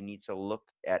people, we need to look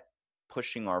at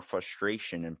pushing our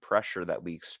frustration and pressure that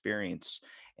we experience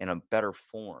in a better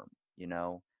form,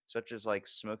 such as like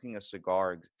smoking a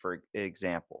cigar, for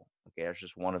example. Okay, that's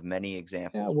just one of many Yeah,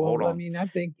 examples. Hold well, I on. mean, I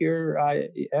think your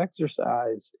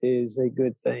exercise is a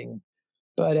good thing,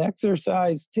 but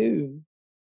exercise too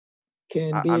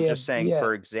can I'm be just saying, yeah,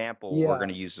 for example, we're yeah. going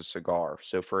to use a cigar.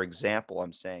 So, for example,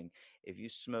 I'm saying if you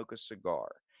smoke a cigar,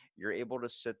 you're able to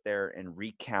sit there and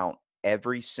recount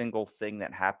every single thing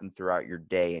that happened throughout your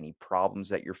day, any problems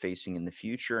that you're facing in the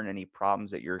future, and any problems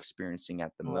that you're experiencing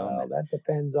at the Well, moment. that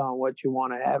depends on what you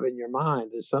want to have in your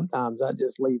mind. And sometimes I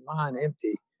just leave mine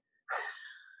empty.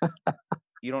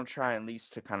 You don't try at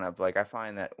least to kind of like, I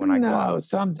find that when I go out, No,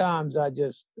 sometimes I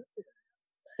just,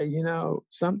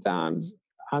 sometimes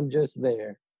I'm just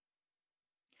there.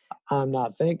 I'm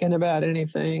not thinking about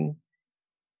anything.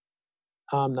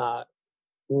 I'm not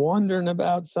wondering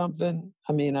about something.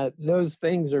 I mean, those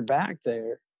things are back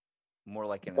there, more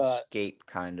like an but escape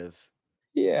kind of.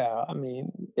 yeah, I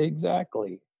mean,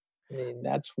 exactly. I mean,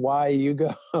 that's why you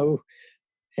go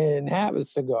and have a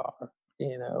cigar,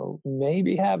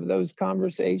 maybe have those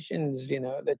conversations,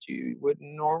 that you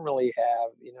wouldn't normally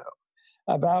have,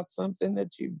 about something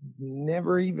that you've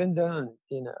never even done,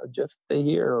 just to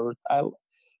hear. Or I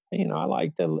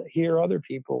like to hear other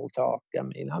people talk. I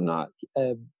mean, I'm not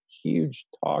a huge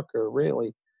talker,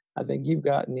 really. I think you've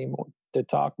gotten me more to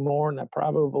talk more than I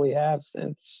probably have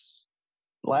since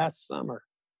last summer.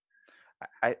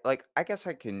 I guess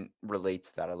I can relate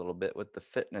to that a little bit with the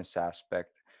fitness aspect.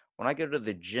 When I go to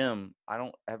the gym, I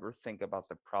don't ever think about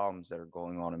the problems that are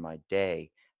going on in my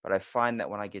day, but I find that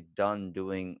when I get done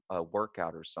doing a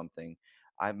workout or something,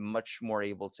 I'm much more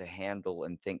able to handle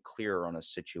and think clearer on a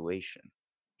situation.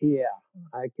 Yeah,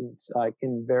 I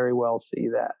can very well see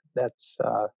that. That's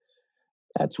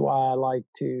why I like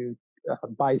to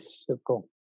bicycle.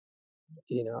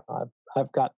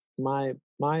 I've got my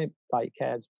bike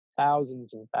has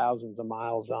thousands and thousands of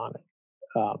miles on it.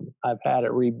 I've had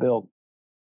it rebuilt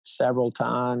several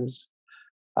times.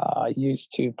 I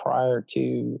used to prior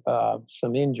to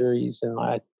some injuries, and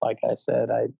like I said,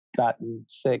 I'd gotten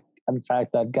sick. In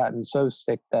fact, I'd gotten so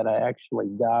sick that I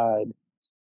actually died,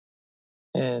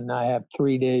 and I have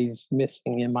 3 days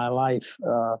missing in my life.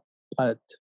 But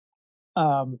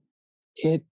um,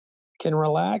 it can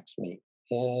relax me,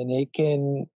 and it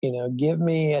can, give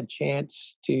me a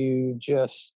chance to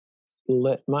just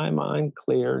let my mind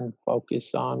clear and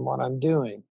focus on what I'm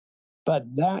doing. But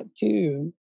that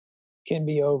too can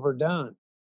be overdone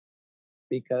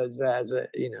because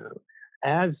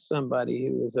as somebody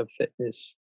who was a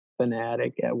fitness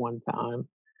fanatic at one time,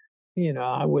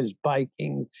 I was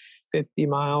biking 50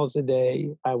 miles a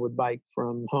day. I would bike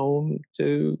from home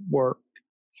to work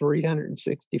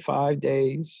 365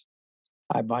 days.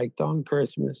 I biked on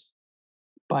Christmas,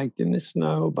 biked in the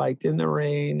snow, biked in the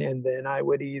rain, and then I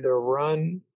would either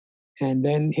run and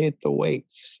then hit the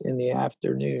weights in the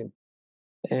afternoon.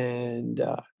 And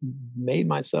made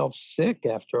myself sick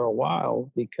after a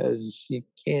while because you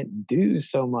can't do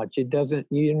so much.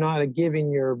 You're not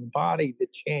giving your body the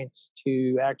chance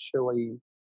to actually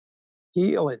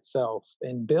heal itself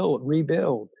and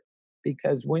rebuild.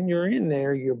 Because when you're in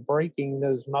there, you're breaking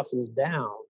those muscles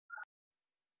down.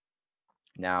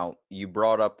 Now, you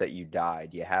brought up that you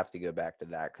died. You have to go back to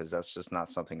that because that's just not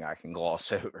something I can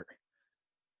gloss over.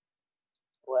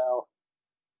 Well,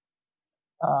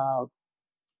 uh,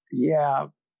 yeah,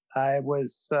 I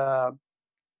was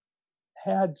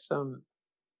had some.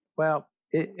 Well,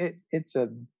 it's a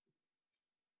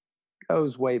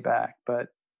goes way back, but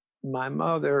my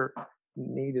mother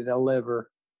needed a liver,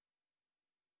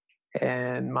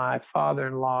 and my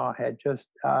father-in-law had just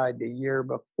died the year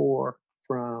before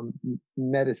from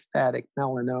metastatic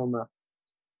melanoma,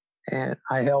 and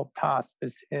I helped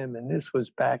hospice him, and this was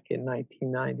back in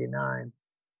 1999.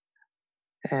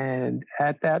 And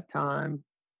at that time,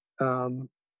 um,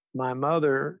 my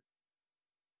mother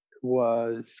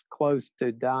was close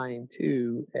to dying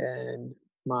too, and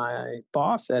my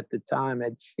boss at the time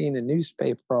had seen a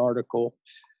newspaper article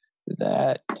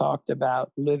that talked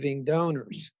about living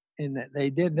donors, and that they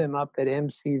did them up at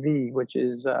MCV, which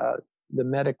is the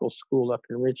medical school up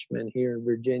in Richmond here in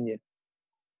Virginia.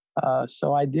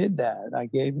 So I did that. I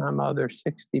gave my mother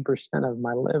 60% of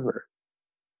my liver.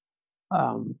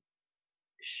 Um,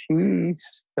 she's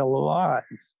still alive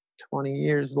 20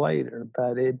 years later,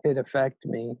 but it did affect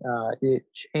me. It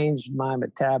changed my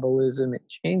metabolism. It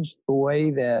changed the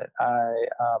way that I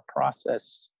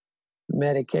process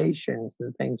medications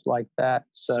and things like that.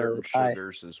 Certain So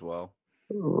sugars as well.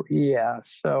 yeah,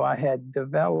 so I had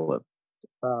developed,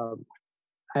 um,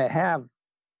 I have,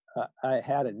 I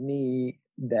had a knee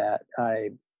that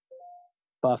I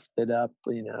busted up,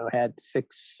 had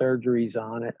 6 surgeries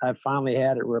on it. I finally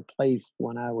had it replaced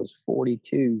when I was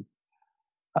 42.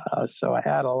 So I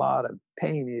had a lot of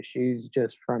pain issues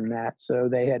just from that. So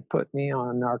they had put me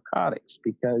on narcotics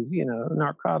because,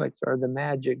 narcotics are the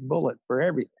magic bullet for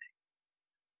everything.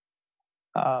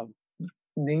 Uh,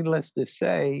 Needless to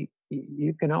say,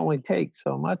 you can only take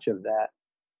so much of that.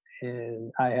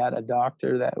 And I had a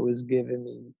doctor that was giving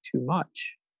me too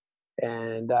much.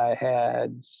 And I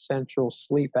had central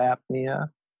sleep apnea.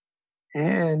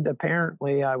 And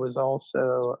apparently, I was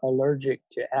also allergic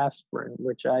to aspirin,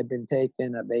 which I'd been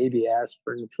taking a baby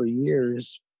aspirin for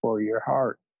years for your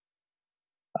heart.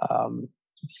 Um,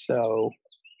 so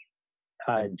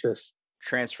I And just,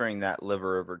 transferring that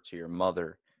liver over to your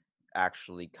mother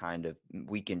actually kind of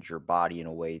weakened your body in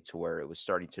a way to where it was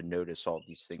starting to notice all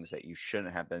these things that you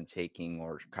shouldn't have been taking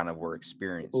or kind of were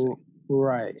experiencing.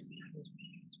 right.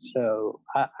 So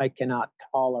I cannot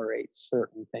tolerate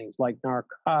certain things like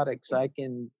narcotics. I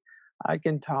can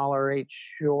tolerate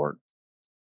short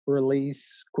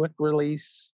release, quick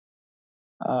release,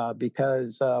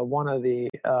 because one of the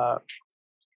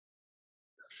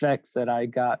effects that I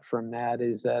got from that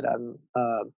is that I'm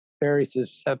very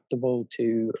susceptible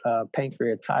to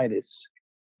pancreatitis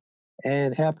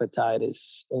and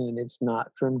hepatitis, and it's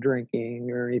not from drinking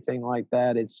or anything like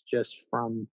that. It's just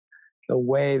from the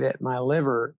way that my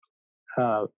liver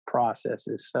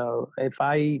processes. So if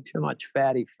I eat too much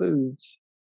fatty foods,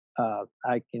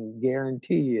 I can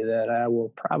guarantee you that I will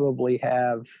probably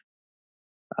have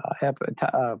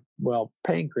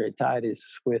pancreatitis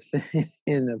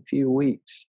within a few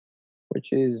weeks,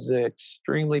 which is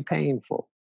extremely painful.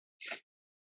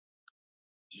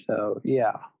 So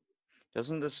yeah.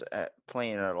 Doesn't this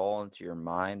play in at all into your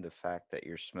mind the fact that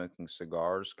you're smoking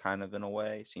cigars kind of in a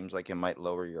way? Seems like it might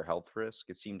lower your health risk.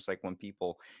 It seems like when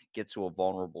people get to a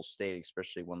vulnerable state,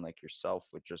 especially one like yourself,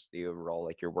 with just the overall,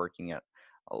 like you're working at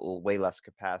way less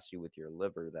capacity with your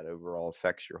liver, that overall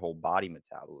affects your whole body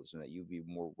metabolism, that you'd be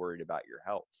more worried about your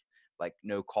health. Like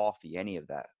no coffee, any of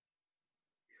that.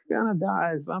 Gonna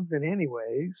die of something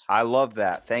anyways. I love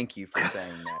that. Thank you for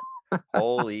saying that.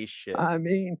 Holy shit. I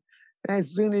mean,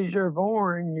 as soon as you're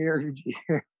born,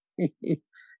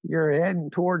 you're heading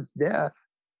towards death.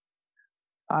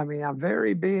 I mean, I'm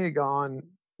very big on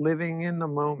living in the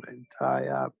moment.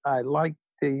 I like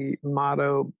the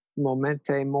motto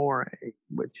 "Momente Mori,"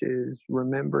 which is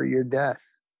remember your death.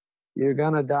 You're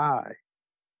gonna die.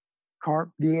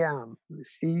 Carpe diem,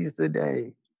 seize the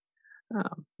day.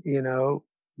 You know,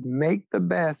 make the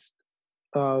best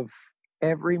of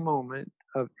every moment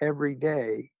of every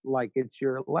day like it's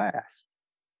your last.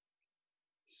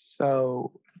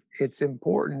 So it's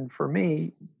important for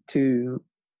me to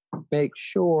make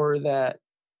sure that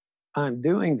I'm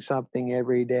doing something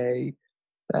every day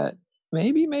that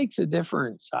maybe makes a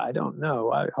difference. I don't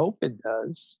know. I hope it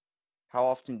does. How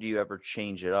often do you ever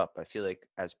change it up? I feel like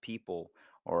as people,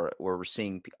 or where we're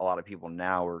seeing a lot of people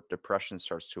now, where depression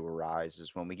starts to arise,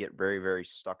 is when we get very, very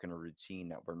stuck in a routine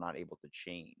that we're not able to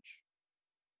change.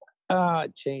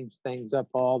 Change things up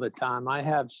all the time. I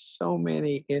have so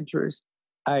many interests.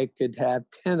 I could have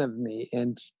 10 of me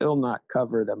and still not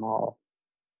cover them all.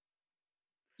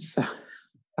 So,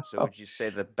 So would you say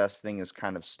the best thing is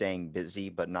kind of staying busy,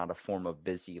 but not a form of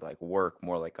busy like work,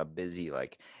 more like a busy,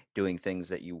 like doing things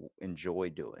that you enjoy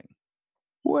doing?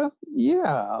 well,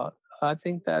 yeah, I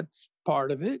think that's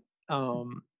part of it.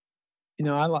 Um,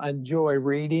 I enjoy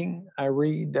reading. I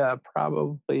read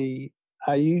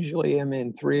I usually am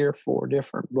in 3 or 4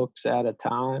 different books at a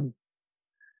time.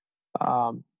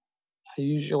 Um, I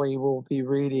usually will be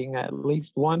reading at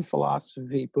least one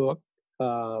philosophy book,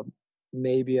 uh,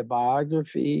 maybe a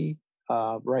biography.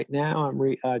 Right now,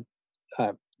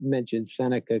 I mentioned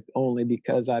Seneca only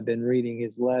because I've been reading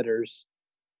his letters.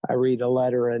 I read a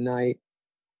letter a night,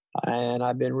 and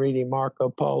I've been reading Marco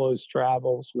Polo's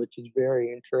travels, which is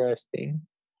very interesting.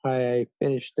 I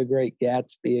finished The Great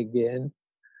Gatsby again,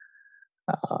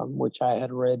 which I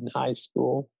had read in high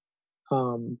school.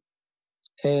 Um,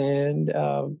 and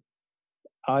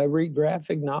I read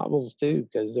graphic novels too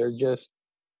because they're just,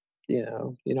 you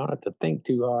don't have to think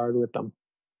too hard with them.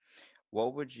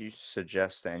 What would you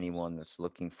suggest to anyone that's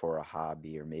looking for a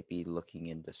hobby or maybe looking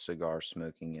into cigar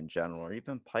smoking in general or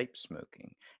even pipe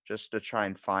smoking, just to try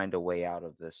and find a way out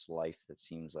of this life that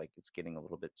seems like it's getting a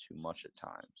little bit too much at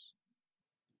times?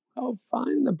 Oh,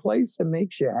 find the place that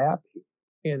makes you happy.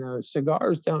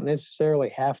 Cigars don't necessarily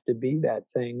have to be that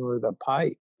thing, or the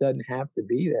pipe doesn't have to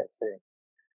be that thing.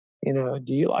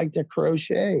 Do you like to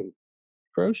crochet?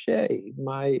 Crochet.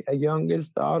 My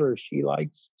youngest daughter,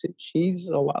 she's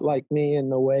a lot like me in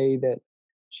the way that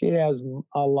she has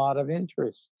a lot of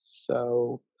interests.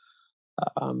 So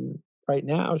um, right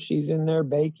now, she's in there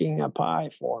baking a pie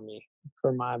for me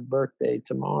for my birthday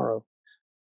tomorrow.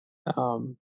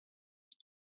 Um,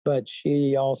 but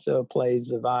she also plays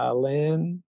the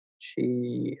violin.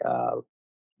 She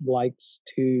likes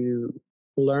to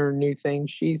learn new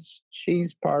things.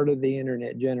 She's part of the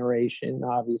internet generation,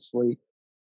 obviously.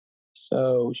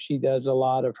 So she does a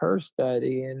lot of her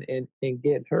study and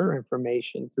gets her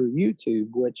information through YouTube,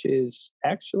 which is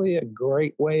actually a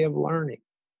great way of learning.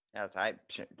 Yeah,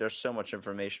 there's so much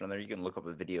information on there. You can look up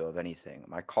a video of anything.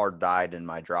 My car died in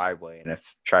my driveway, and I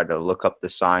tried to look up the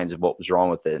signs of what was wrong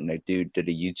with it, and a dude did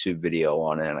a YouTube video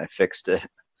on it, and I fixed it.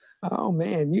 Oh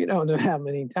man, you don't know how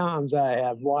many times I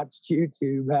have watched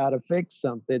YouTube how to fix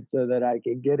something so that I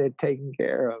could get it taken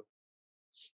care of.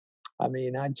 I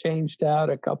mean, I changed out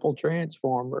a couple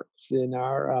transformers in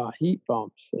our heat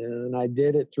pumps, and I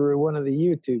did it through one of the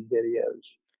YouTube videos.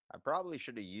 I probably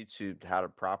should have YouTubed how to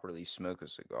properly smoke a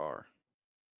cigar.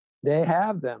 They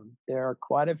have them. There are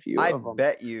quite a few I of them.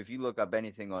 bet you if you look up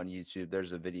anything on YouTube,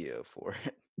 there's a video for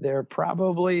it. There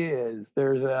probably is.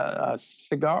 There's a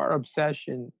Cigar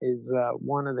Obsession is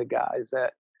one of the guys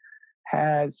that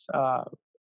has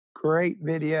great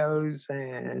videos,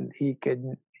 and he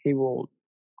will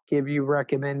give you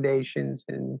recommendations,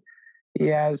 and he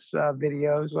has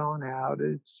videos on how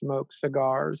to smoke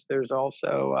cigars. There's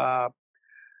also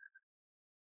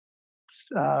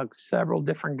several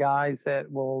different guys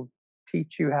that will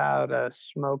teach you how to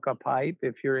smoke a pipe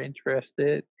if you're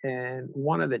interested. And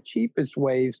one of the cheapest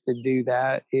ways to do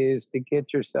that is to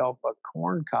get yourself a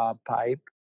corncob pipe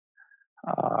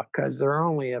because they're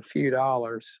only a few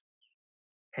dollars,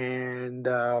 and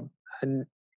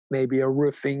maybe a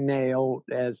roofing nail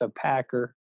as a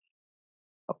packer,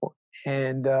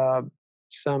 and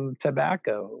some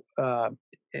tobacco.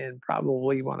 And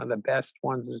probably one of the best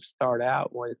ones to start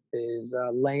out with is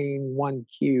Lane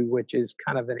 1Q, which is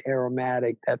kind of an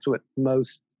aromatic. That's what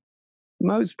most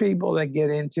people that get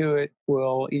into it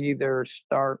will either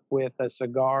start with a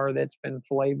cigar that's been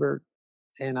flavored,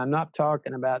 and I'm not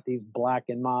talking about these Black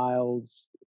and Milds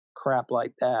crap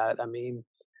like that. I mean,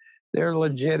 they're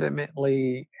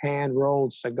legitimately hand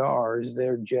rolled cigars.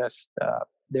 They're just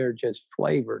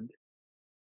flavored.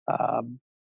 Um,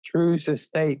 True's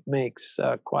Estate makes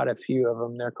quite a few of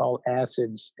them. They're called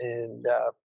acids, and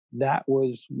that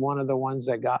was one of the ones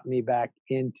that got me back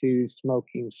into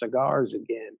smoking cigars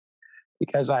again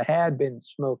because I had been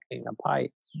smoking a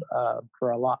pipe for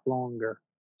a lot longer.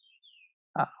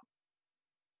 Uh,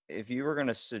 If you were going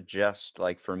to suggest,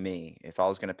 like for me, if I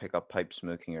was going to pick up pipe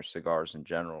smoking or cigars in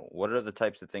general, what are the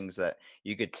types of things that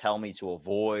you could tell me to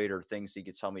avoid or things you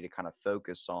could tell me to kind of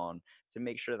focus on to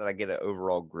make sure that I get an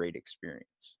overall great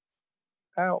experience?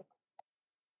 oh,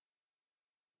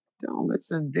 don't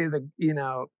listen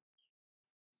to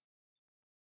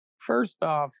first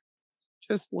off,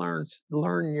 just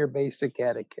learn your basic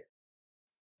etiquette.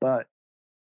 But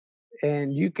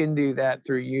and you can do that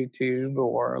through YouTube,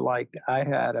 or like I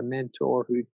had a mentor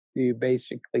who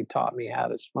basically taught me how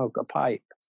to smoke a pipe.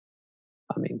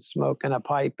 I mean, smoking a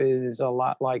pipe is a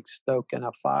lot like stoking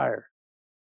a fire.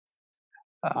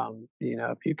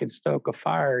 If you can stoke a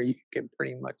fire, you can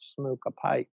pretty much smoke a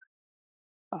pipe.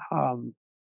 Um,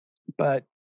 but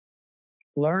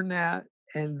learn that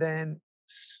and then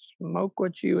smoke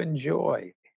what you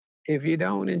enjoy. If you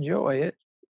don't enjoy it,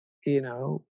 you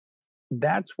know,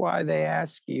 that's why they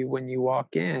ask you when you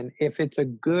walk in if it's a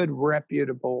good,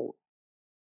 reputable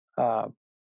uh,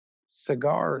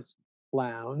 cigars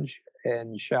lounge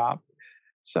and shop.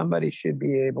 Somebody should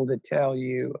be able to tell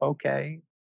you, okay,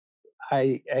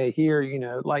 I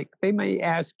hear, like they may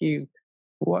ask you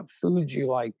what foods you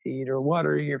like to eat or what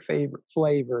are your favorite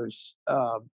flavors.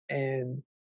 And,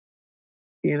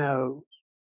 you know,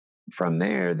 from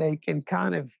there, they can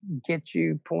kind of get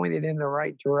you pointed in the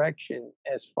right direction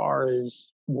as far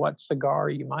as what cigar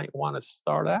you might want to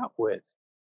start out with.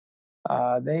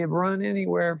 They run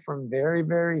anywhere from very,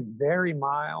 very, very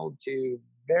mild to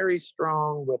very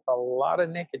strong with a lot of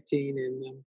nicotine in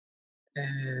them.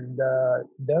 And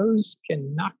those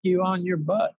can knock you on your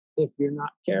butt if you're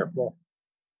not careful.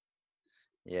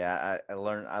 Yeah, I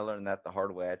learned that the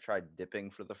hard way. I tried dipping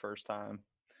for the first time,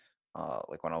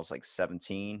 like when I was like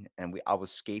 17, and I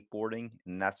was skateboarding,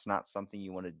 and that's not something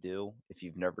you want to do if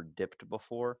you've never dipped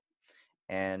before.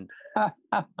 And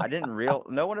I didn't real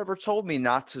no one ever told me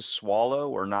not to swallow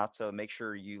or not to make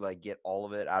sure you like get all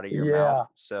of it out of your mouth. Yeah.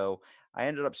 So I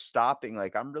ended up stopping,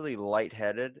 like I'm really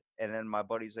lightheaded. And then my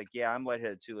buddy's like, yeah, I'm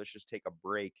lightheaded too. Let's just take a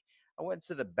break. I went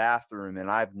to the bathroom and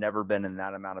I've never been in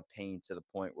that amount of pain to the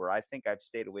point where I think I've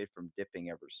stayed away from dipping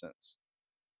ever since.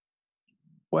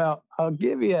 Well, I'll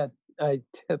give you a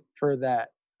tip for that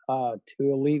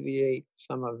to alleviate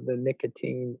some of the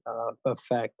nicotine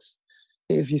effects.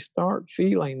 If you start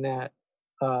feeling that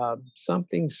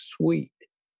something sweet,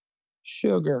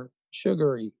 sugary,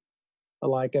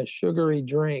 like a sugary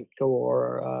drink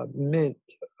or mint,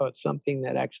 or something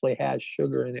that actually has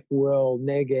sugar in it, will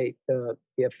negate the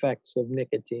effects of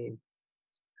nicotine.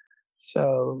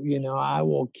 So, I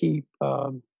will keep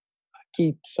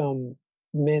some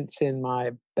mints in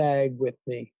my bag with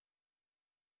me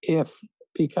if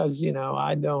because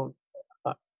I don't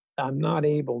uh, I'm not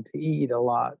able to eat a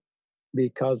lot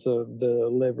because of the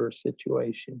liver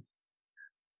situation.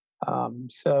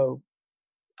 So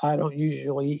I don't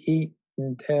usually eat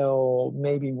until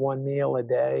maybe one meal a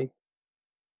day,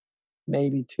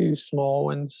 maybe two small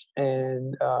ones,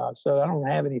 and so I don't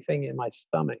have anything in my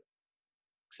stomach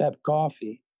except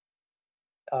coffee,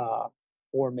 uh,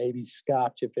 or maybe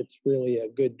scotch if it's really a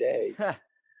good day.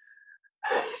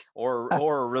 Or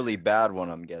a really bad one,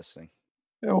 I'm guessing.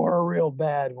 Or a real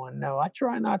bad one. No, I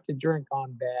try not to drink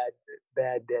on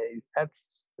bad days.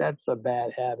 That's a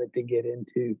bad habit to get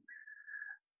into.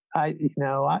 I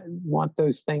want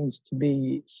those things to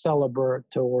be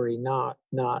celebratory, not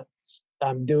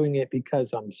I'm doing it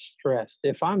because I'm stressed.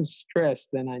 If I'm stressed,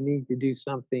 then I need to do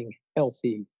something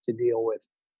healthy to deal with.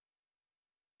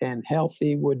 And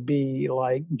healthy would be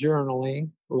like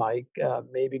journaling, like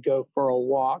maybe go for a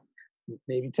walk,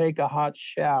 maybe take a hot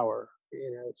shower,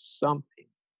 something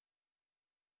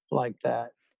like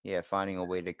that. Yeah, finding a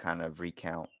way to kind of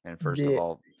recount and first of Yeah,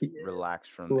 all, yeah, relax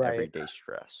from right, everyday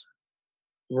stress.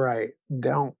 right.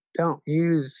 Don't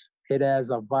use it as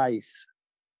a vice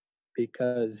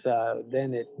because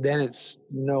then it's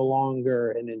no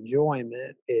longer an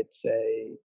enjoyment. It's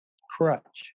a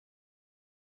crutch,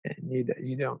 and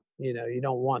you don't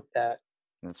want that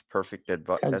That's perfect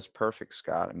advice. because That's perfect,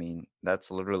 Scott. I mean, that's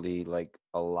literally like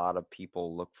a lot of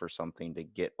people look for something to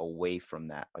get away from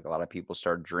that. Like a lot of people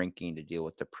start drinking to deal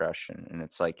with depression. And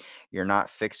it's like you're not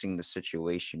fixing the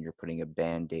situation, you're putting a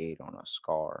band-aid on a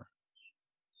scar.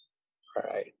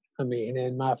 right. I mean,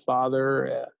 and my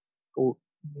father,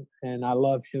 and I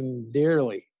love him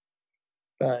dearly,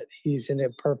 but he's an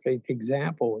imperfect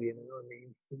example. I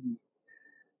mean,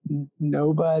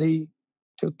 nobody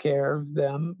took care of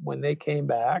them when they came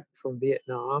back from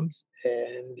Vietnam,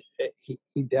 and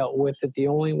he dealt with it the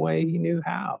only way he knew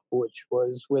how, which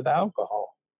was with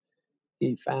alcohol.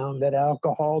 He found that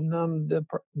alcohol numbed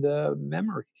the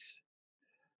memories.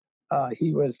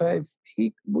 He was a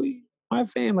he we My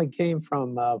family came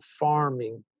from a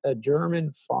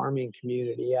German farming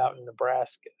community out in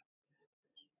Nebraska.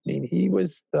 I mean, he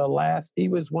was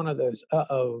one of those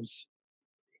uh-ohs.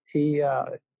 He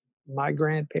My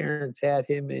grandparents had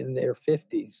him in their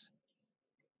 50s.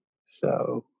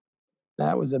 So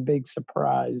that was a big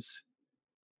surprise.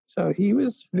 So he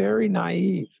was very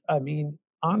naive. I mean,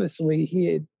 honestly,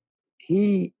 he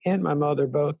and my mother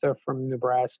both are from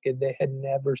Nebraska. They had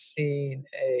never seen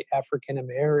a African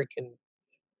American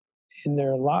in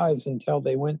their lives until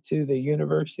they went to the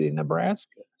University of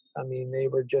Nebraska. I mean, they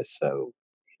were just so,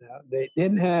 they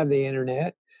didn't have the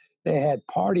internet. They had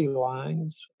party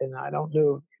lines, and I don't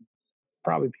know,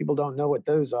 probably people don't know what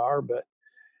those are, but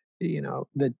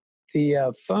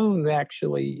the phone,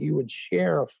 actually, you would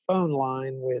share a phone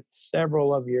line with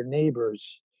several of your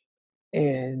neighbors,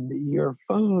 and your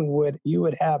phone you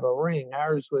would have a ring.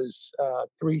 Ours was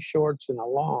three shorts and a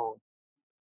long,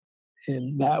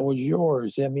 and that was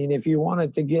yours. I mean, if you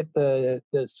wanted to get the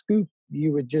scoop,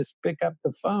 you would just pick up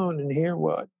the phone and hear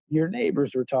what your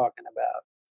neighbors were talking about,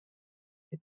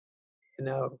 you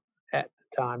know, at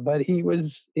the time. But he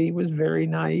was very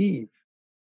naive,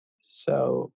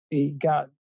 so he got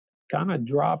kind of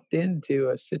dropped into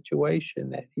a situation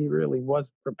that he really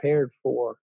wasn't prepared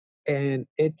for, and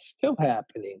it's still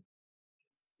happening,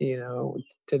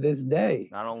 to this day.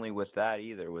 Not only with that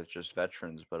either, with just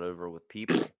veterans, but over with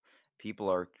people. People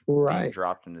are being Right.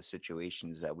 dropped into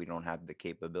situations that we don't have the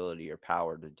capability or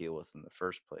power to deal with in the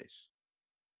first place.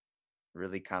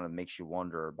 Really kind of makes you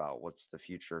wonder about what's the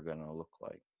future going to look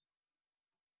like.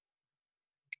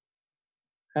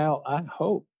 Well, I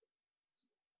hope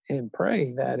and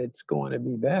pray that it's going to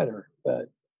be better. But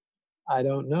I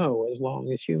don't know. As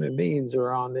long as human beings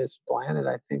are on this planet,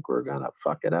 I think we're going to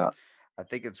fuck it up. I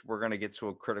think we're going to get to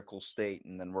a critical state,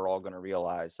 and then we're all going to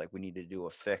realize like we need to do a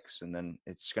fix, and then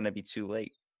it's going to be too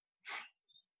late.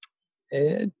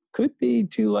 It could be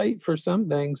too late for some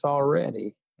things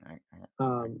already. I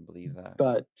can believe that.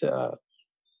 But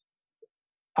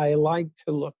I like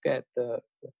to look at the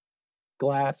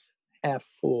glass half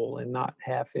full and not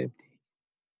half empty.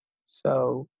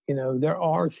 So, there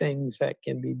are things that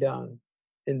can be done,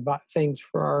 things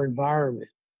for our environment,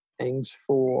 things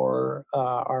for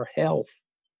our health,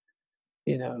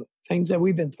 things that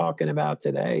we've been talking about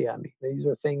today. I mean, these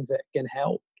are things that can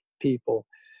help people.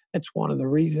 That's one of the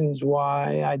reasons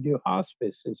why I do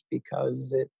hospice, is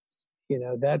because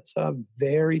that's a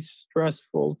very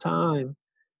stressful time.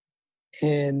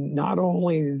 And not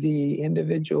only the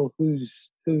individual who's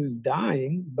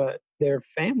dying, but their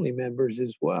family members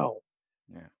as well.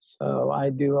 Yeah. So I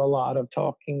do a lot of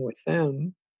talking with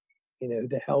them,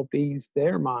 to help ease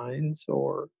their minds,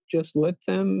 or just let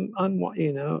them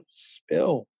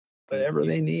spill whatever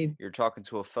they need. You're talking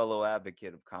to a fellow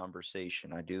advocate of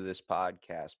conversation. I do this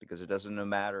podcast because it doesn't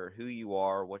matter who you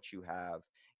are, what you have.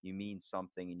 You mean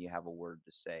something and you have a word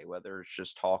to say, whether it's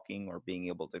just talking or being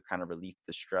able to kind of relieve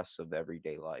the stress of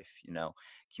everyday life.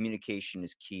 Communication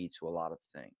is key to a lot of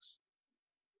things.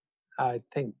 I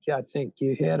think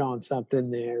you hit on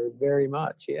something there very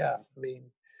much. Yeah. I mean,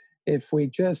 if we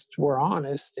just were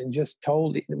honest and just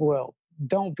told, well,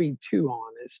 don't be too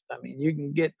honest. I mean, you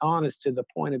can get honest to the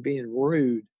point of being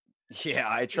rude.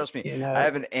 Yeah, trust me. I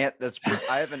have an aunt that's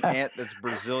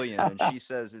Brazilian, and she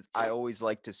says I always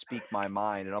like to speak my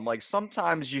mind, and I'm like,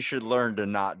 sometimes you should learn to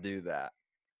not do that.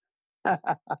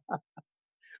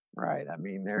 Right. I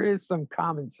mean, there is some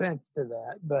common sense to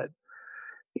that, but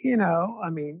I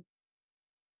mean,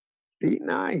 be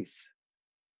nice.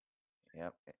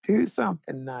 Yep. Do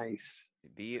something nice.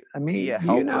 Be a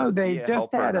helper. They be a just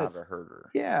helper, had not a herder.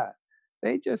 Yeah.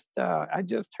 They just I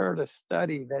just heard a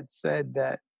study that said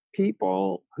that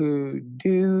people who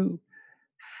do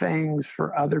things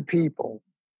for other people,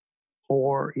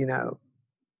 or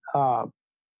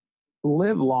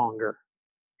live longer.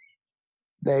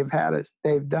 They've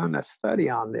done a study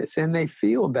on this, and they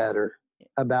feel better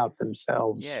about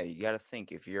themselves. Yeah, you got to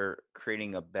think, if you're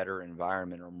creating a better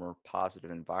environment or more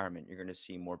positive environment, you're going to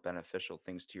see more beneficial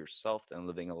things to yourself than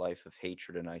living a life of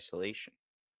hatred and isolation.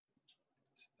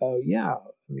 Oh yeah,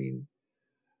 I mean,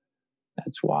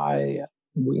 that's why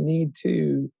we need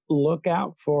to look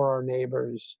out for our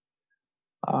neighbors.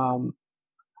 I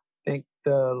think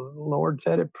the Lord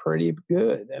said it pretty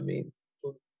good. I mean,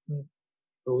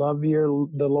 love the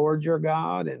Lord your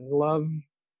God and love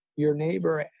your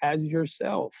neighbor as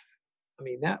yourself. I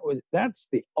mean, that's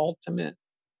the ultimate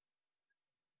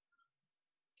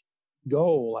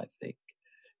goal, I think.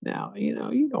 Now,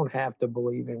 you don't have to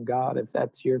believe in God if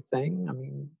that's your thing. I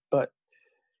mean, but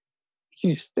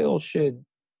you still should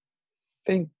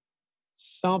think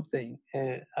something,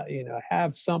 and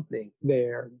have something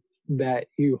there that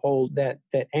you hold, that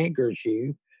anchors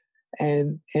you,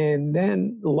 and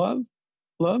then love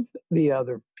the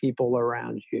other people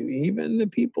around you, even the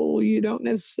people you don't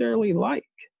necessarily like.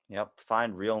 Yep.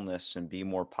 Find realness and be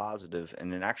more positive,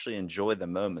 and then actually enjoy the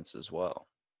moments as well.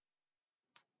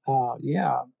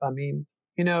 Yeah. I mean,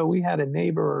 we had a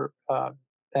neighbor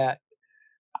that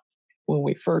when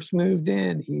we first moved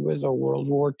in, he was a World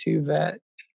War II vet.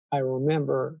 I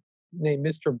remember, named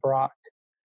Mr. Brock,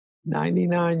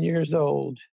 99 years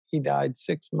old. He died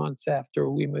 6 months after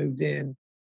we moved in.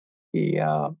 He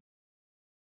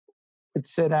would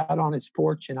sit out on his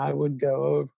porch, and I would go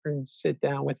over and sit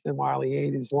down with him while he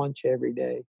ate his lunch every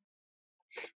day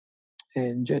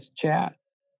and just chat,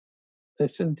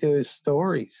 listen to his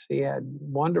stories. He had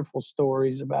wonderful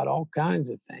stories about all kinds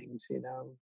of things. You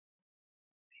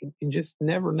just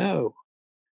never know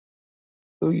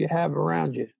who you have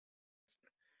around you.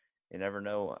 You never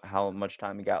know how much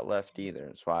time you got left either.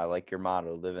 That's why I like your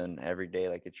motto, living every day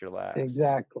like it's your last.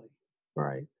 Exactly.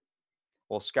 Right.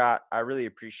 Well, Scott, I really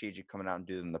appreciate you coming out and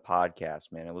doing the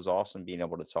podcast, man. It was awesome being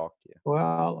able to talk to you.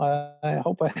 Well, I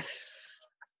hope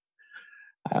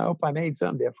I made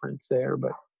some difference there,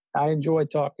 but I enjoyed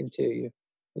talking to you.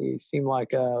 You seem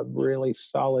like a really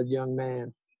solid young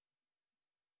man.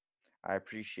 I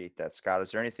appreciate that, Scott.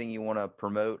 Is there anything you want to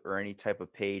promote, or any type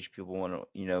of page people want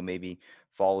to, maybe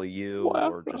follow you,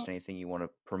 or just anything you want to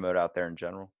promote out there in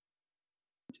general?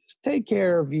 Just take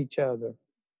care of each other.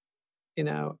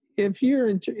 If you're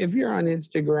on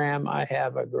Instagram, I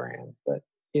have a gram, but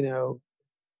you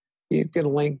can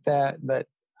link that, but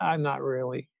I'm not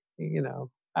really,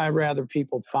 I'd rather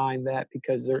people find that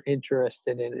because they're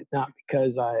interested in it, not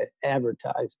because I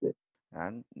advertised it.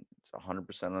 And it's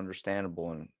 100%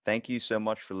 understandable. And thank you so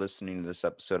much for listening to this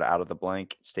episode of Out of the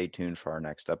Blank. Stay tuned for our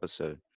next episode.